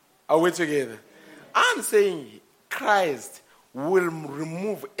 Are we together? I'm saying Christ will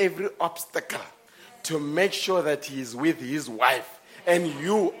remove every obstacle to make sure that he is with his wife and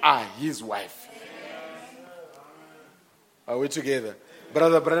you are his wife. Are we together?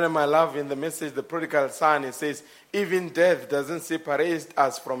 Brother Branham, I love in the message, The Prodigal Son, it says, even death doesn't separate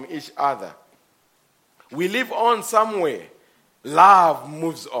us from each other. We live on somewhere. Love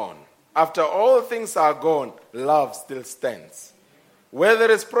moves on. After all things are gone, love still stands. Where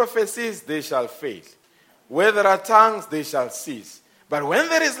there is prophecies, they shall fade. Where there are tongues, they shall cease. But when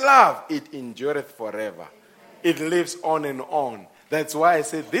there is love, it endureth forever. It lives on and on. That's why I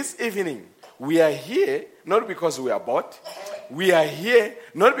said this evening, we are here not because we are bought. We are here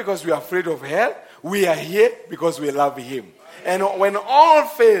not because we are afraid of hell. We are here because we love him. And when all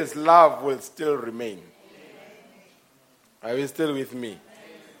fails, love will still remain. Are you still with me?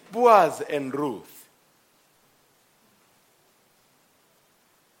 Boaz and Ruth.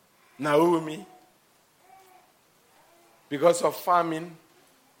 Naomi, because of famine,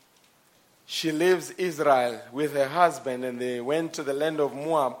 she leaves Israel with her husband and they went to the land of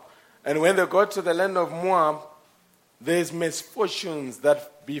Moab. And when they got to the land of Moab, there's misfortunes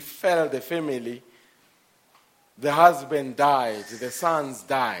that befell the family. The husband died, the sons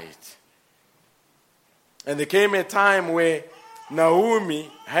died. And there came a time where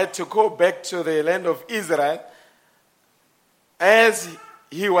Naomi had to go back to the land of Israel. As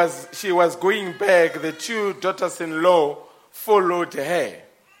she was going back, the two daughters-in-law followed her.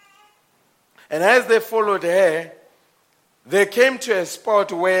 And as they followed her, they came to a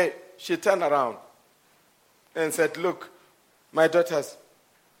spot where she turned around and said, look, my daughters,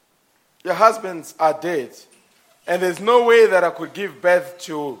 your husbands are dead. And there's no way that I could give birth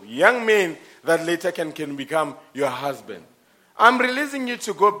to young men that later can become your husband. I'm releasing you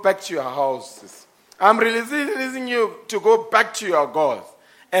to go back to your houses. I'm releasing you to go back to your gods.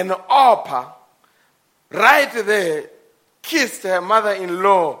 And Orpah, right there, kissed her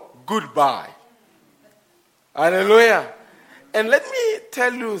mother-in-law goodbye. Hallelujah. And let me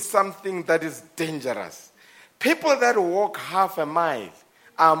tell you something that is dangerous. People that walk half a mile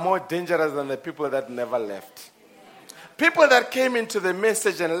are more dangerous than the people that never left. People that came into the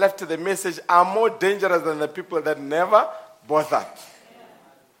message and left the message are more dangerous than the people that never bothered.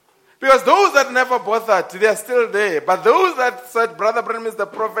 Because those that never bothered, they are still there. But those that said, Brother Branham is the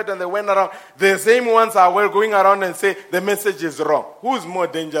prophet, and they went around, the same ones are well going around and say, the message is wrong. Who's more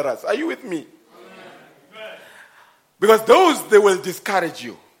dangerous? Are you with me? Because those, they will discourage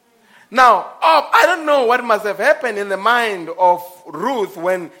you. Now, I don't know what must have happened in the mind of Ruth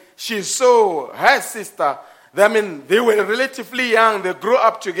when she saw her sister They were relatively young. They grew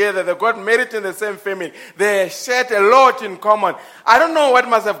up together. They got married in the same family. They shared a lot in common. I don't know what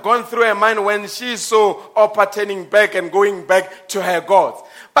must have gone through her mind when she saw Orpah turning back and going back to her gods.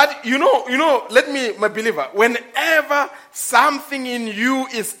 But let me, my believer, whenever something in you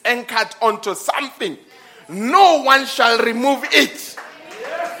is anchored onto something, no one shall remove it.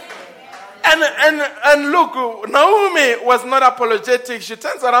 And look, Naomi was not apologetic. She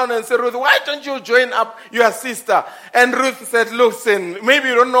turns around and said, Ruth, why don't you join up your sister? And Ruth said, listen, maybe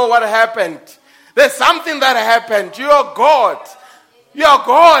you don't know what happened. There's something that happened. Your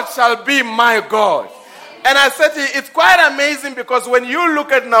God shall be my God. And I said to you, it's quite amazing because when you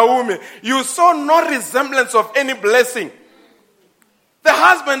look at Naomi, you saw no resemblance of any blessing. The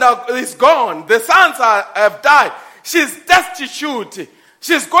husband is gone. The sons have died. She's destitute.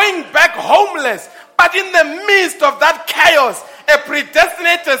 She's going back homeless. But in the midst of that chaos, a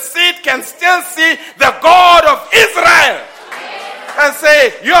predestinated seed can still see the God of Israel. And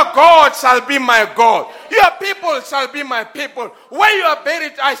say, your God shall be my God. Your people shall be my people. Where you are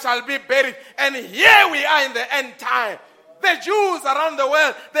buried, I shall be buried. And here we are in the end time. The Jews around the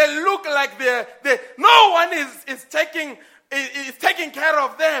world, they look like no one is taking care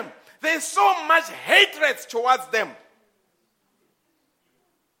of them. There's so much hatred towards them.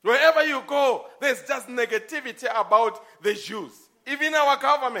 Wherever you go, there's just negativity about the Jews. Even our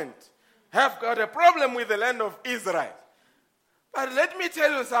government have got a problem with the land of Israel. But let me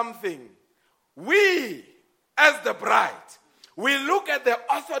tell you something. We, as the bride, we look at the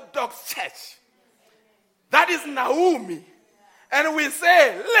Orthodox Church. That is Naomi. And we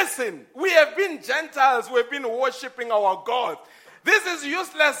say, listen, we have been Gentiles. We've been worshiping our God. This is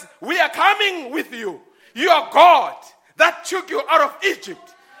useless. We are coming with you. Your God that took you out of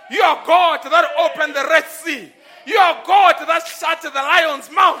Egypt. Your God that opened the Red Sea. Your God that shut the lion's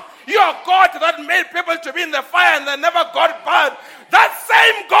mouth. Your God that made people to be in the fire and they never got burned. That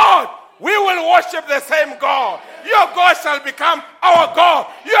same God, we will worship the same God. Your God shall become our God.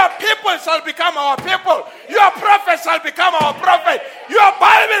 Your people shall become our people. Your prophet shall become our prophet. Your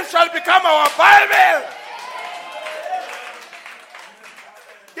Bible shall become our Bible.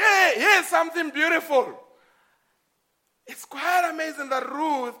 Yeah, here's something beautiful. It's quite amazing that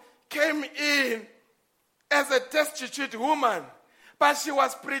Ruth came in as a destitute woman, but she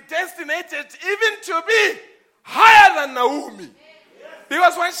was predestinated even to be higher than Naomi.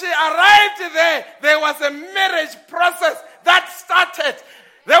 Because when she arrived there was a marriage process that started.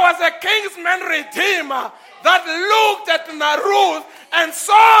 There was a kinsman redeemer that looked at Ruth and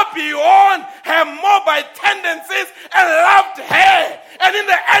saw beyond her mobile tendencies and loved her. And in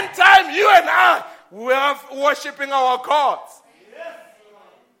the end time, you and I, we are worshiping our gods.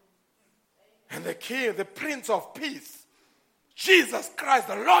 And the King, the Prince of Peace, Jesus Christ,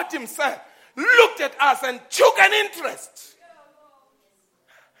 the Lord himself, looked at us and took an interest.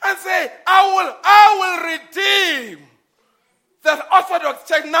 And said, I will redeem the Orthodox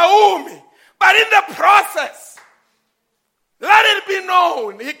Church, Naomi. But in the process, let it be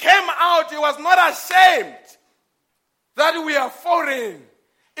known, he came out, he was not ashamed that we are foreign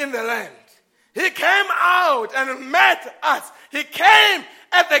in the land. He came out and met us. He came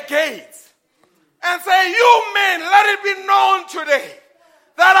at the gates and said, you men, let it be known today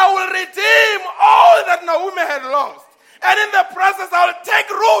that I will redeem all that Naomi had lost. And in the process, I will take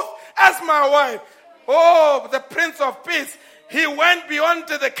Ruth as my wife. Oh, the Prince of Peace. He went beyond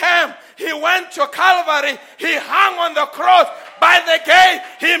to the camp. He went to Calvary. He hung on the cross. By the gate,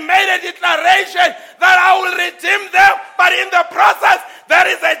 he made a declaration that I will redeem them. But in the process, there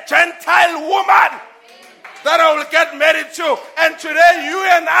is a Gentile woman that I will get married to. And today, you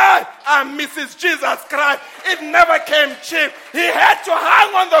and I are Mrs. Jesus Christ. It never came cheap. He had to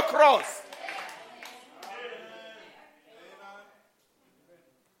hang on the cross.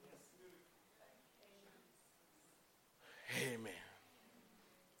 Amen.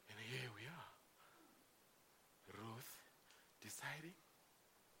 And here we are. Ruth deciding.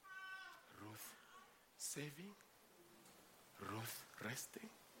 Ruth saving. Ruth resting.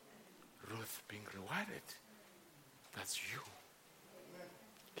 Ruth being rewarded. That's you.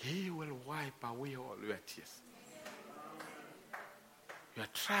 He will wipe away all your tears. Your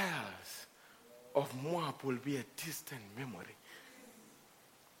trials of Moab will be a distant memory.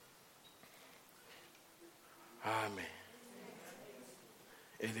 Amen.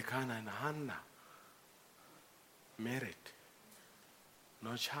 Elkanah and Hannah married,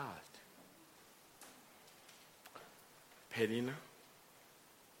 no child. Penina,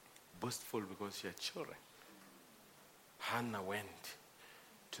 boastful because she had children. Hannah went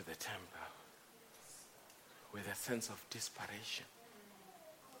to the temple with a sense of desperation.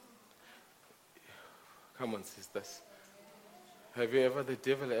 Come on, sisters. Have you ever, the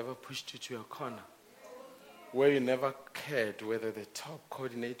devil ever pushed you to a corner where you never cared whether the top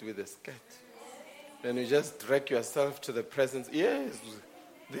coordinate with the skirt? Then you just drag yourself to the presence. Yes,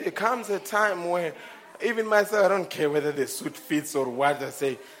 there comes a time where even myself, I don't care whether the suit fits or what. I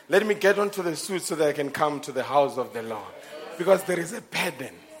say, let me get onto the suit so that I can come to the house of the Lord. Because there is a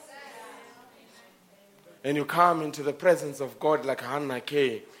burden. And you come into the presence of God like Hannah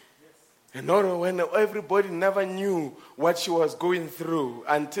came. And not when everybody never knew what she was going through,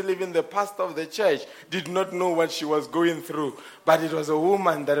 until even the pastor of the church did not know what she was going through. But it was a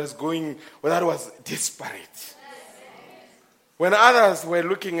woman that was desperate. When others were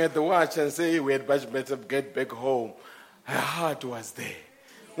looking at the watch and saying, we had much better get back home, her heart was there.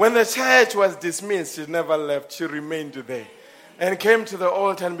 When the church was dismissed, she never left. She remained there. And came to the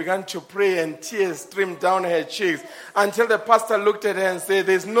altar and began to pray, and tears streamed down her cheeks until the pastor looked at her and said,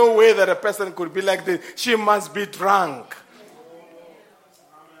 there's no way that a person could be like this. She must be drunk.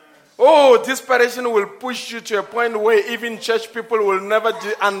 Oh, desperation will push you to a point where even church people will never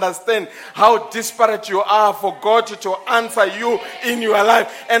understand how desperate you are for God to answer you in your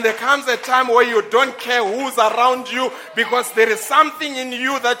life. And there comes a time where you don't care who's around you, because there is something in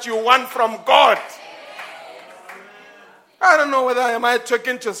you that you want from God. I don't know whether am I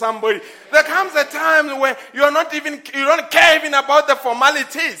talking to somebody. There comes a time where you don't care even about the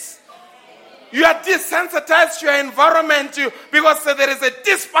formalities. You are desensitized to your environment because there is a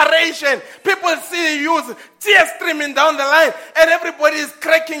desperation. People see you, tears streaming down the line, and everybody is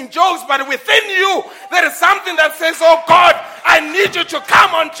cracking jokes. But within you, there is something that says, oh God, I need you to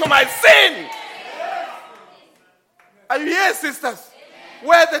come onto my sin. Are you here, sisters?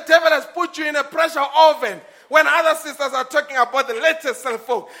 Where the devil has put you in a pressure oven. When other sisters are talking about the latest cell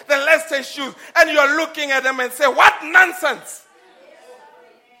phone, the latest shoes, and you're looking at them and say, what nonsense.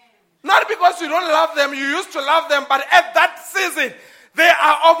 Not because you don't love them, you used to love them, but at that season, they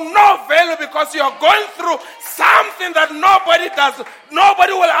are of no value because you're going through something that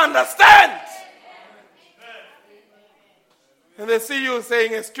nobody will understand. And they see you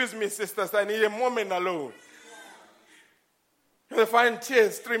saying, excuse me, sisters, I need a moment alone. And they find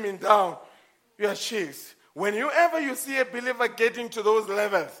tears streaming down your cheeks. Whenever you see a believer getting to those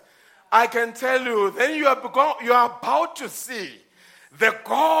levels, I can tell you, then you are about to see the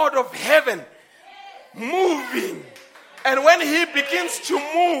God of heaven moving. And when he begins to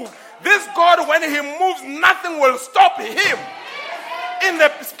move, this God, when he moves, nothing will stop him. In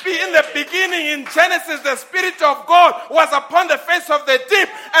the beginning, in Genesis, the Spirit of God was upon the face of the deep.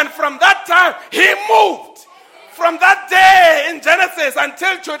 And from that time, he moved. From that day in Genesis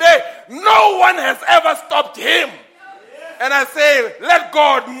until today, no one has ever stopped him. And I say, let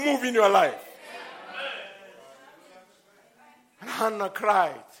God move in your life. And Hannah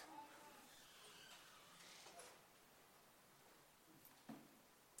cried.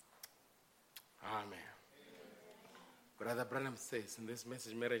 Amen. Brother Branham says in this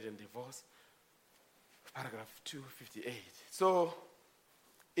message, Marriage and Divorce, paragraph 258. So,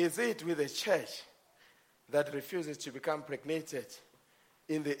 is it with the church that refuses to become pregnated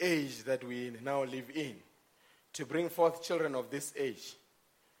in the age that we now live in, to bring forth children of this age?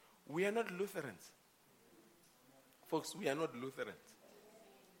 We are not Lutherans. Folks, we are not Lutherans.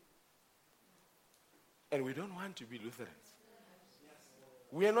 And we don't want to be Lutherans.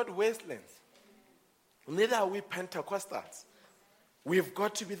 We are not Wesleyans. Neither are we Pentecostals. We've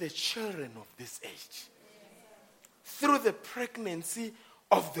got to be the children of this age. Through the pregnancy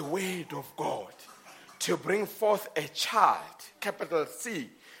of the Word of God, to bring forth a child, capital C,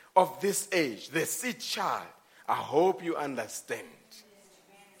 of this age, the seed child. I hope you understand.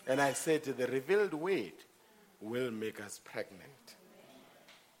 And I said, the revealed Word will make us pregnant.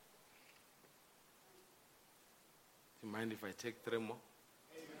 Do you mind if I take 3 more?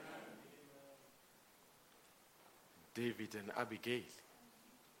 David and Abigail.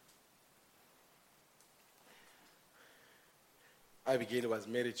 Abigail was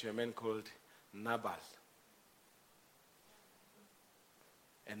married to a man called Nabal.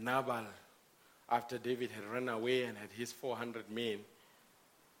 And Nabal, after David had run away and had his 400 men,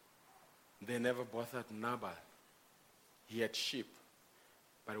 they never bothered Nabal. He had sheep.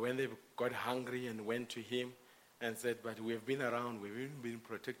 But when they got hungry and went to him and said, but we've been around, we've even been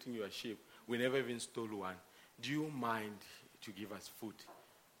protecting your sheep. We never even stole one. Do you mind to give us food?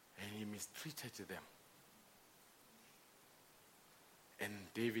 And he mistreated them. And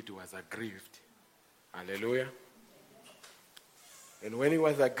David was aggrieved. Hallelujah. And when he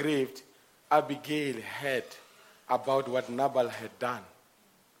was aggrieved, Abigail heard about what Nabal had done.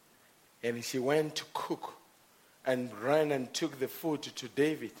 And she went to cook and ran and took the food to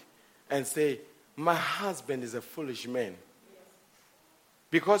David and said, my husband is a foolish man.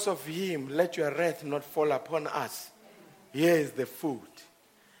 Because of him, let your wrath not fall upon us. Here is the food.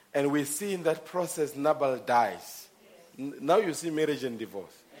 And we see in that process, Nabal dies. Now you see marriage and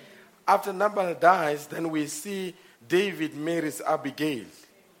divorce. After Nabal dies, then we see David marries Abigail.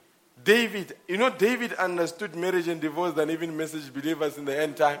 David understood marriage and divorce than even message believers in the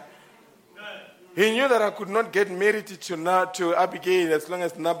end time. He knew that I could not get married to Abigail as long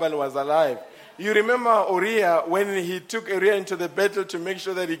as Nabal was alive. You remember Uriah when he took Uriah into the battle to make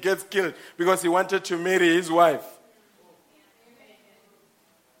sure that he gets killed because he wanted to marry his wife.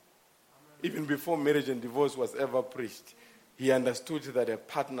 Even before marriage and divorce was ever preached, he understood that a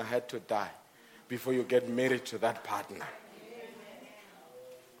partner had to die before you get married to that partner.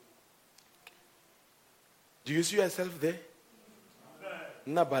 Do you see yourself there?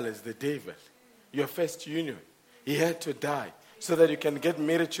 Nabal is the devil. Your first union. He had to die so that you can get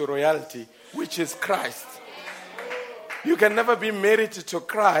married to royalty, which is Christ. You can never be married to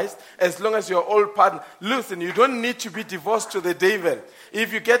Christ as long as your old partner. Listen, you don't need to be divorced to the devil.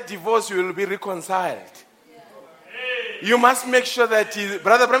 If you get divorced, you will be reconciled. You must make sure that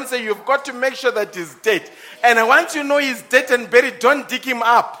Brother Bram said, you've got to make sure that he's dead. And once you know he's dead and buried, don't dig him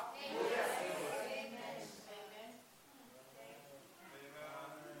up.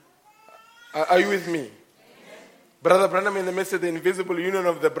 Are you with me? Brother Branham in the message, The Invisible Union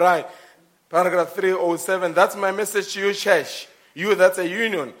of the Bride, paragraph 307. That's my message to you, church. You, that's a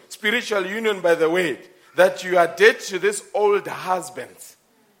union, spiritual union by the way, that you are dead to this old husband.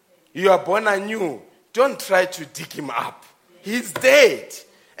 You are born anew. Don't try to dig him up. He's dead.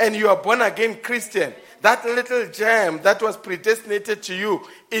 And you are born again Christian. That little gem that was predestinated to you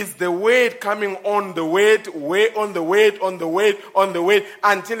is the weight coming on the weight,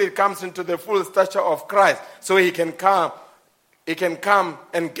 until it comes into the full stature of Christ. So he can come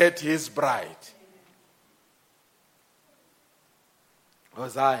and get his bride.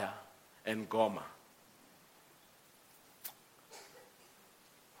 Hosea and Gomer.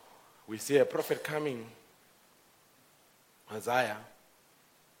 We see a prophet coming. Hosea.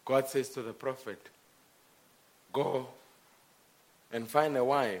 God says to the prophet, go and find a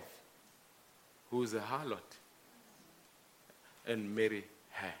wife who's a harlot and marry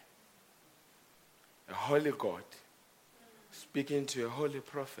her. A holy God speaking to a holy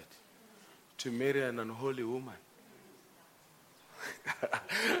prophet to marry an unholy woman.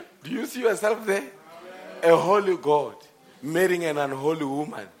 Do you see yourself there? A holy God marrying an unholy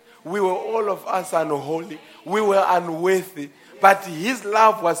woman. We were all of us unholy. We were unworthy. But his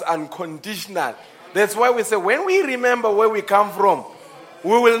love was unconditional. That's why we say, when we remember where we come from,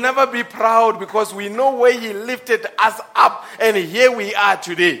 we will never be proud because we know where he lifted us up and here we are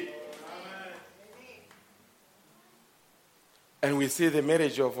today. And we see the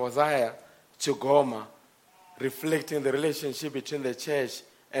marriage of Hosea to Gomer reflecting the relationship between the church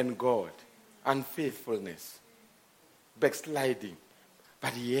and God. Unfaithfulness, backsliding,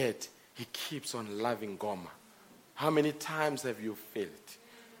 but yet he keeps on loving Gomer. How many times have you failed?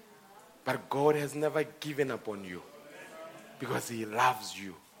 But God has never given up on you because he loves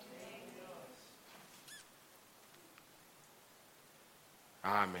you.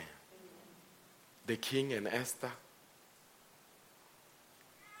 Amen. The king and Esther.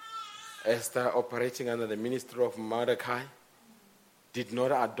 Esther, operating under the ministry of Mordecai, did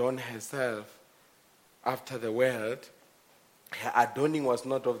not adorn herself after the world. Her adorning was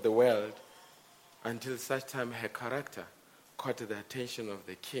not of the world until such time her character caught the attention of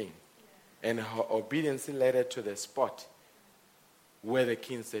the king. And her obedience led her to the spot where the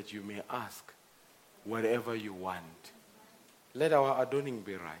king said, you may ask whatever you want. Let our adorning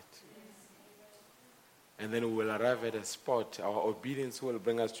be right. And then we will arrive at a spot. Our obedience will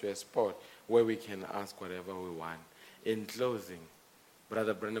bring us to a spot where we can ask whatever we want. In closing,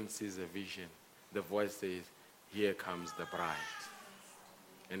 Brother Branham sees a vision. The voice says, here comes the bride.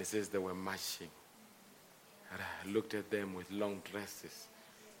 And it says they were marching. And I looked at them with long dresses,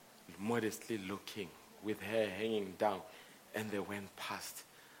 modestly looking, with hair hanging down. And they went past.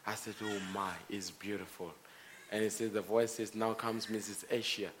 I said, oh my, it's beautiful. And it says, the voice says, now comes Mrs.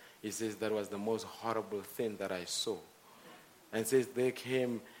 Asia. He says, that was the most horrible thing that I saw. And says, there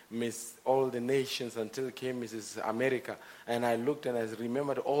came all the nations until came Mrs. America. And I looked and I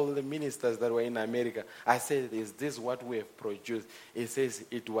remembered all the ministers that were in America. I said, is this what we have produced? It says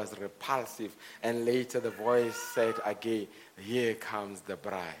it was repulsive. And later the voice said again, here comes the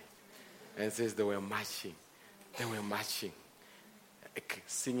bride. And it says they were marching. They were marching,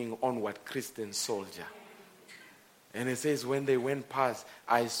 singing Onward Christian Soldier. And it says when they went past,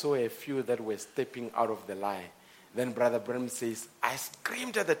 I saw a few that were stepping out of the line. Then Brother Branham says, I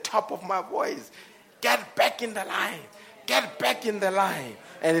screamed at the top of my voice. get back in the line. Get back in the line.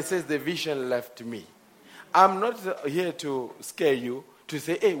 And it says the vision left me. I'm not here to scare you, to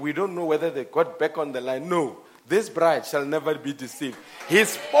say, hey, we don't know whether they got back on the line. No. This bride shall never be deceived. He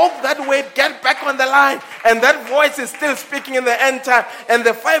spoke that word, get back on the line. And that voice is still speaking in the end time. And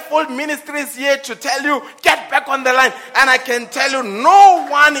the fivefold ministry is here to tell you, get back on the line. And I can tell you, no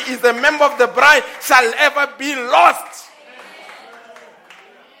one is a member of the bride shall ever be lost.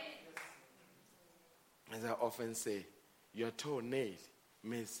 As I often say, your toenail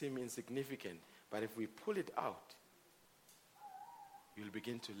may seem insignificant, but if we pull it out, you'll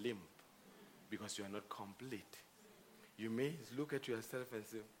begin to limp. Because you are not complete. You may look at yourself and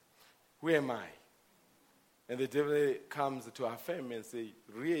say, who am I? And the devil comes to affirm and say,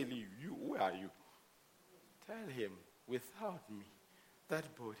 really, you, who are you? Tell him, without me,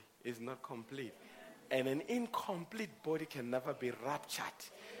 that body is not complete. And an incomplete body can never be raptured.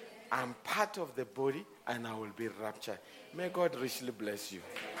 I'm part of the body and I will be raptured. May God richly bless you.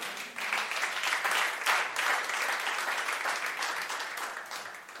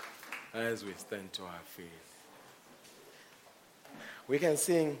 As we stand to our feet, we can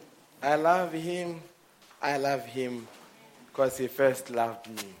sing, I love him, because he first loved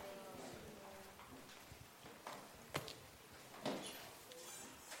me.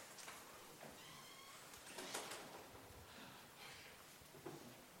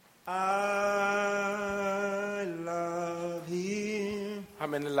 I love him. How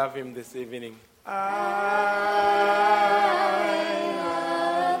many love him this evening?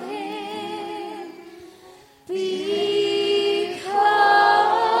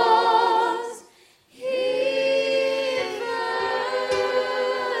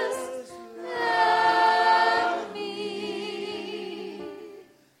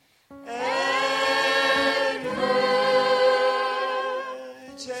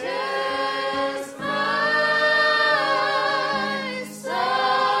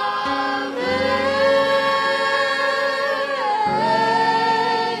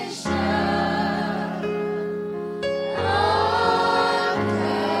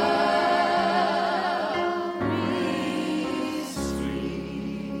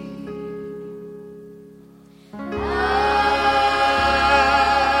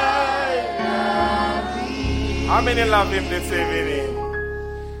 How many love him this evening?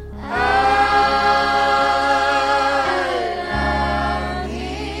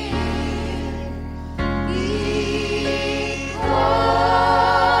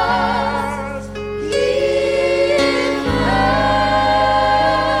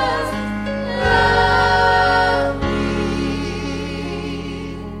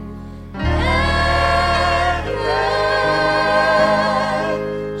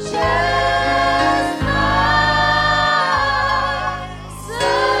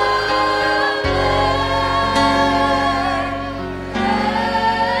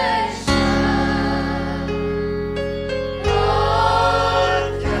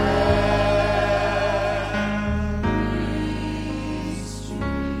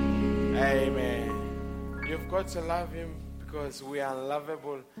 To love him because we are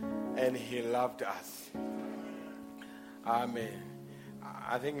unlovable and he loved us. Amen.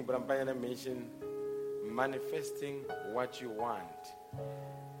 I think Brampayana mentioned manifesting what you want.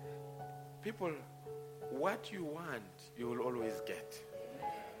 People, what you want, you will always get.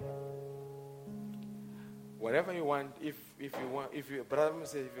 Whatever you want, if brother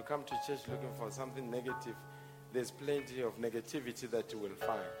says if you come to church looking for something negative, there's plenty of negativity that you will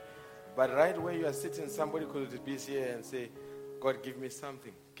find. But right where you are sitting, somebody could be here and say, God, give me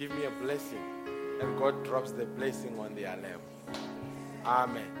something. Give me a blessing. And God drops the blessing on their lap.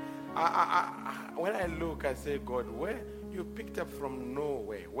 Amen. When I look, I say, God, where you picked up from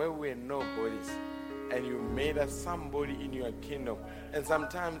nowhere, where we were nobodies, and you made us somebody in your kingdom. And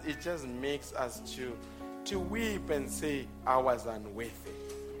sometimes it just makes us to weep and say, I was unworthy.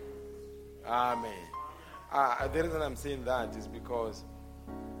 Amen. The reason I'm saying that is because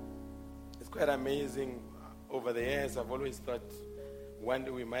it's quite amazing. Over the years, I've always thought one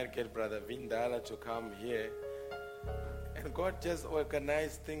day we might get Brother Vindala to come here. And God just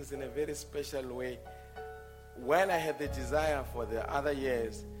organized things in a very special way. While I had the desire for the other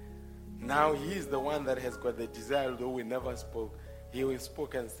years, now he's the one that has got the desire, although we never spoke. He will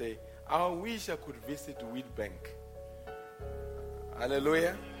speak and say, I wish I could visit Wheatbank.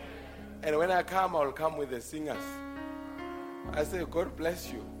 Hallelujah. And when I come, I'll come with the singers. I say, God bless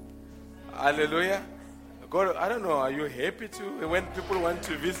you. Hallelujah. God, I don't know, are you happy to when people want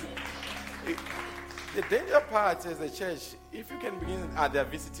to visit? The danger part as a church, if you can begin they're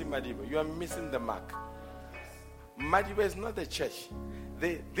visiting Madiba, you are missing the mark. Madiba is not the church.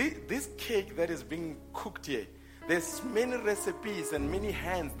 this cake that is being cooked here, there's many recipes and many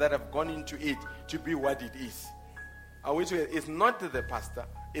hands that have gone into it to be what it is. It's not the pastor.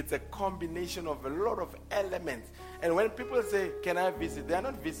 It's a combination of a lot of elements. And when people say, can I visit? They are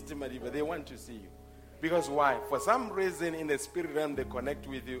not visiting Madiba. They want to see you. Because why? For some reason in the spirit realm, they connect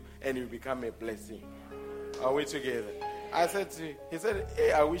with you and you become a blessing. Are we together? I said to him, he said,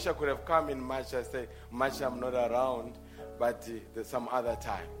 hey, I wish I could have come in March. I said, March I'm not around, but there's some other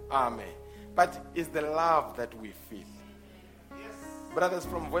time. Amen. But it's the love that we feel. Yes. Brothers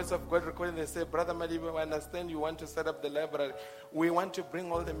from Voice of God recording, they say, Brother Madiba, I understand you want to set up the library. We want to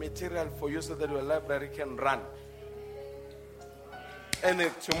bring all the material for you so that your library can run. And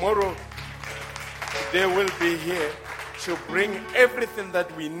tomorrow, they will be here to bring everything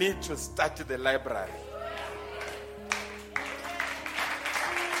that we need to start the library.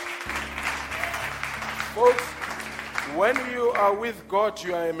 Folks, when you are with God,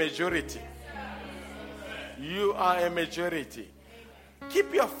 you are a majority. You are a majority.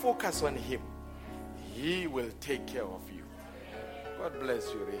 Keep your focus on Him. He will take care of you. God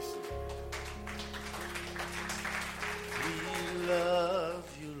bless you, Rishi. We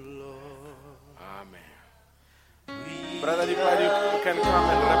love you, Lord. Amen. Brother Dipadi, you can come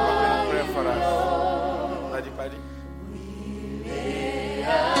and wrap up and pray for us. Brother Dipadi.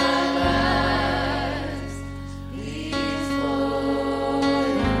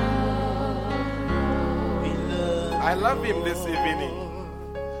 I love him this evening.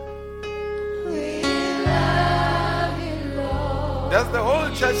 Does the whole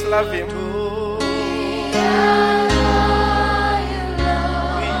church love him?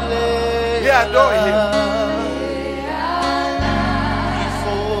 We adore him.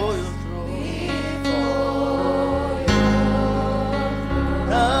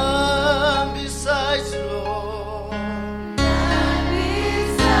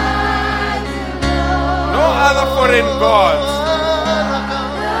 Foreign gods.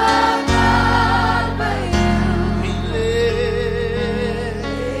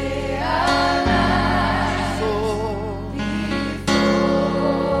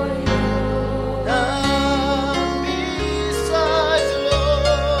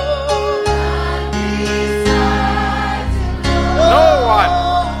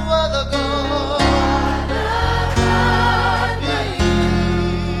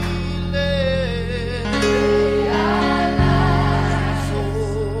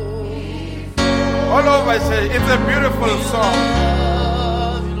 I say, it's a beautiful song.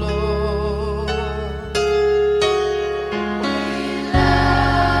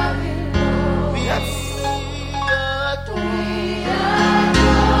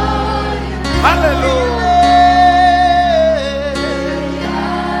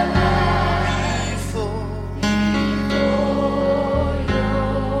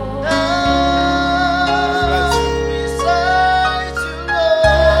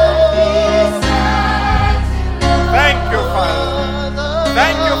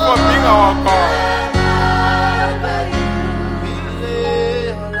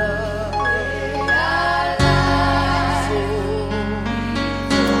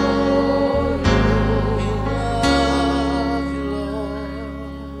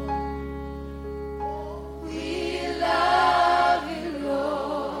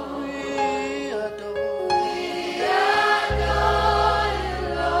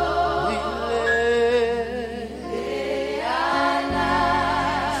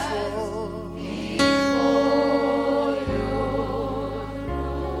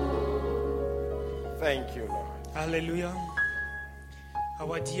 Thank you, Lord. Hallelujah.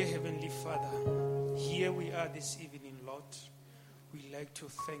 Our dear Heavenly Father, here we are this evening, Lord. We like to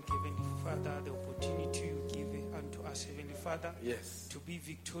thank Heavenly Father the opportunity you give unto us, Heavenly Father, yes, to be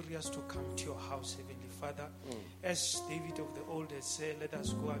victorious, to come to your house, Heavenly Father. As David of the old has said, let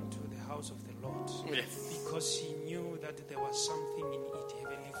us go unto the house of the Lord. Yes. Because he knew that there was something in it,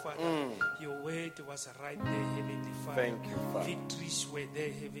 Heavenly Father. Your word was right there, Heavenly Father. Thank you, Father. Victories were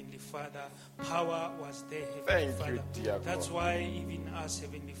there, Heavenly Father. Power was there, Heavenly Father. Thank you, dear God. That's why even us,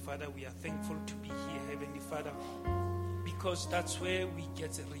 Heavenly Father, we are thankful to be here, Heavenly Father. Because that's where we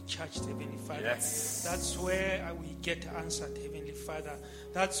get recharged, Heavenly Father. Yes. That's where we get answered, Heavenly Father.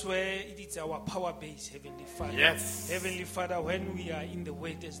 That's where it is our power base, Heavenly Father. Yes. Heavenly Father, when we are in the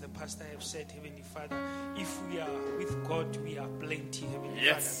word, as the pastor have said, Heavenly Father, if we are with God, we are plenty, Heavenly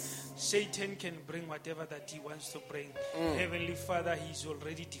Yes. Father. Satan can bring whatever that he wants to bring. Heavenly Father, he's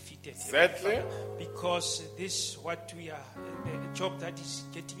already defeated. Exactly. Because this, what we are, the job that is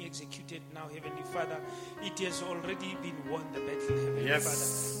getting executed now, Heavenly Father, it has already been won, the battle, Heavenly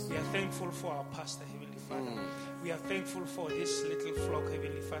Yes. Father. We are thankful for our pastor, Heavenly Father. We are thankful for this little flock,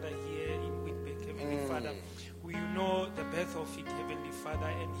 Heavenly Father, here in Whitbeck, Heavenly Father. We know the birth of it, Heavenly Father,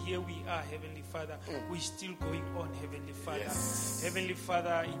 and here we are, Heavenly Father. We're still going on, Heavenly Father. Yes. Heavenly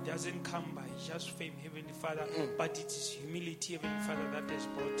Father, it doesn't come by just fame, Heavenly Father, but it is humility, Heavenly Father, that has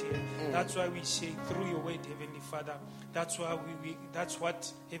brought here. That's why we say through your word, Heavenly Father, that's why that's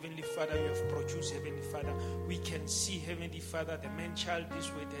what, Heavenly Father, you have produced, Heavenly Father. We can see, Heavenly Father, the man-child this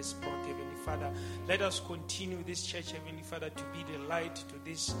word has brought, Heavenly Father. Let us continue this church, Heavenly Father, to be the light to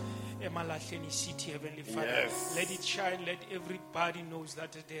this Emalahleni city, Heavenly Father. Yes. Let it shine. Let everybody knows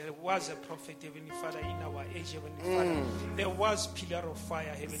that there was a prophet, Heavenly Father, in our age, Heavenly Father. There was pillar of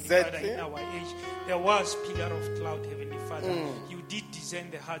fire, Heavenly Father, in our age. There was pillar of cloud, Heavenly Father. You did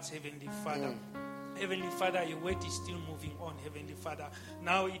discern the hearts, Heavenly Father. Heavenly Father, your word is still moving on, Heavenly Father.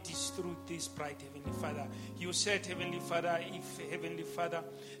 Now it is through this bride, Heavenly Father. You said, Heavenly Father, if, Heavenly Father,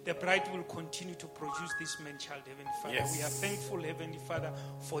 the bride will continue to produce this man-child, Heavenly Father. Yes. We are thankful, Heavenly Father,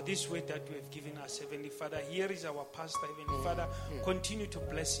 for this word that you have given us, Heavenly Father. Here is our pastor, Heavenly Father. Continue to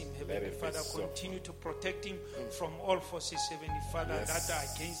bless him, Heavenly it be Father. so. Continue to protect him from all forces, Heavenly Father, Yes. that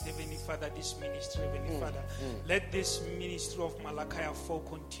are against, Heavenly Father, this ministry, Heavenly Father. Let this ministry of Malachi 4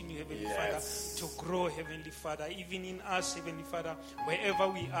 continue, Heavenly Yes. Father, to grow, Heavenly Father, even in us, Heavenly Father, wherever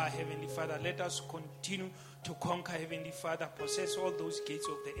we are, Heavenly Father. Let us continue to conquer, Heavenly Father, possess all those gates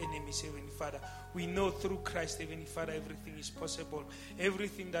of the enemies, Heavenly Father. We know through Christ, Heavenly Father, everything is possible.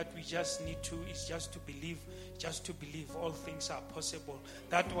 Everything that we just need to is just to believe, all things are possible.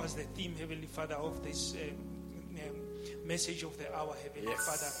 That was the theme, Heavenly Father, of this message of the hour, Heavenly Yes.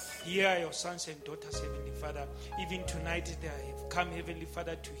 Father. Here are your sons and daughters, Heavenly Father. Even tonight they have come, Heavenly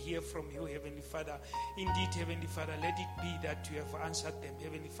Father, to hear from you, Heavenly Father. Indeed, Heavenly Father, let it be that you have answered them,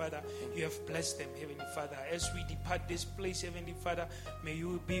 Heavenly Father. You have blessed them, Heavenly Father. As we depart this place, Heavenly Father, may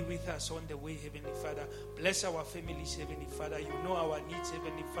you be with us on the way, Heavenly Father. Bless our families, Heavenly Father. You know our needs,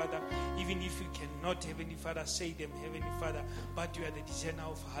 Heavenly Father. Even if you cannot, Heavenly Father, say them, Heavenly Father, but you are the designer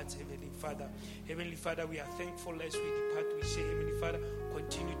of hearts, Heavenly Father. Heavenly Father, we are thankful as we depart. We say, Heavenly Father,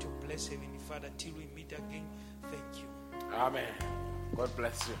 continue to bless, Heavenly Father, till we meet again. Thank you. Amen. God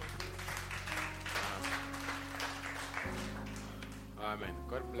bless you. Amen.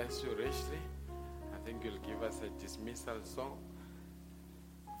 God bless you richly. I think you'll give us a dismissal song.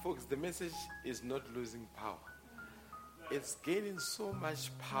 Folks, the message is not losing power. It's gaining so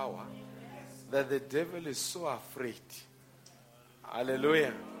much power that the devil is so afraid.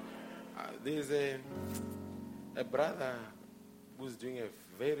 Hallelujah. There's a brother who's doing a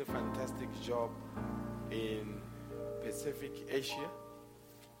very fantastic job in Pacific Asia.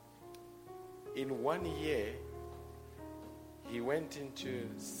 In 1 year, he went into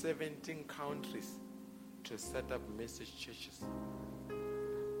 17 countries to set up message churches.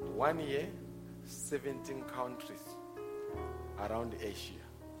 1 year, 17 countries around Asia.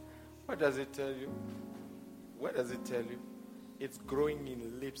 What does it tell you? What does it tell you? It's growing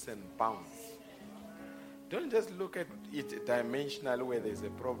in leaps and bounds. Don't just look at it dimensionally where there's a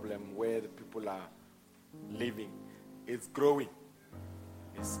problem, where the people are living. It's growing.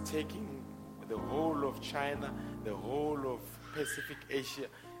 It's taking the whole of China, the whole of Pacific Asia.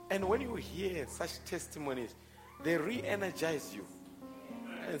 And when you hear such testimonies, they re-energize you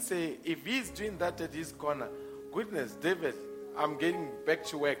and say, if he's doing that at his corner, goodness, David, I'm getting back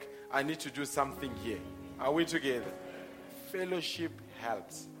to work. I need to do something here. Are we together? Fellowship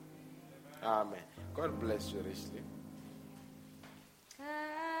helps. Amen. God bless you richly.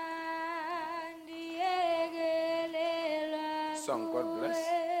 Song, God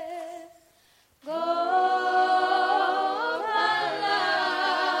bless.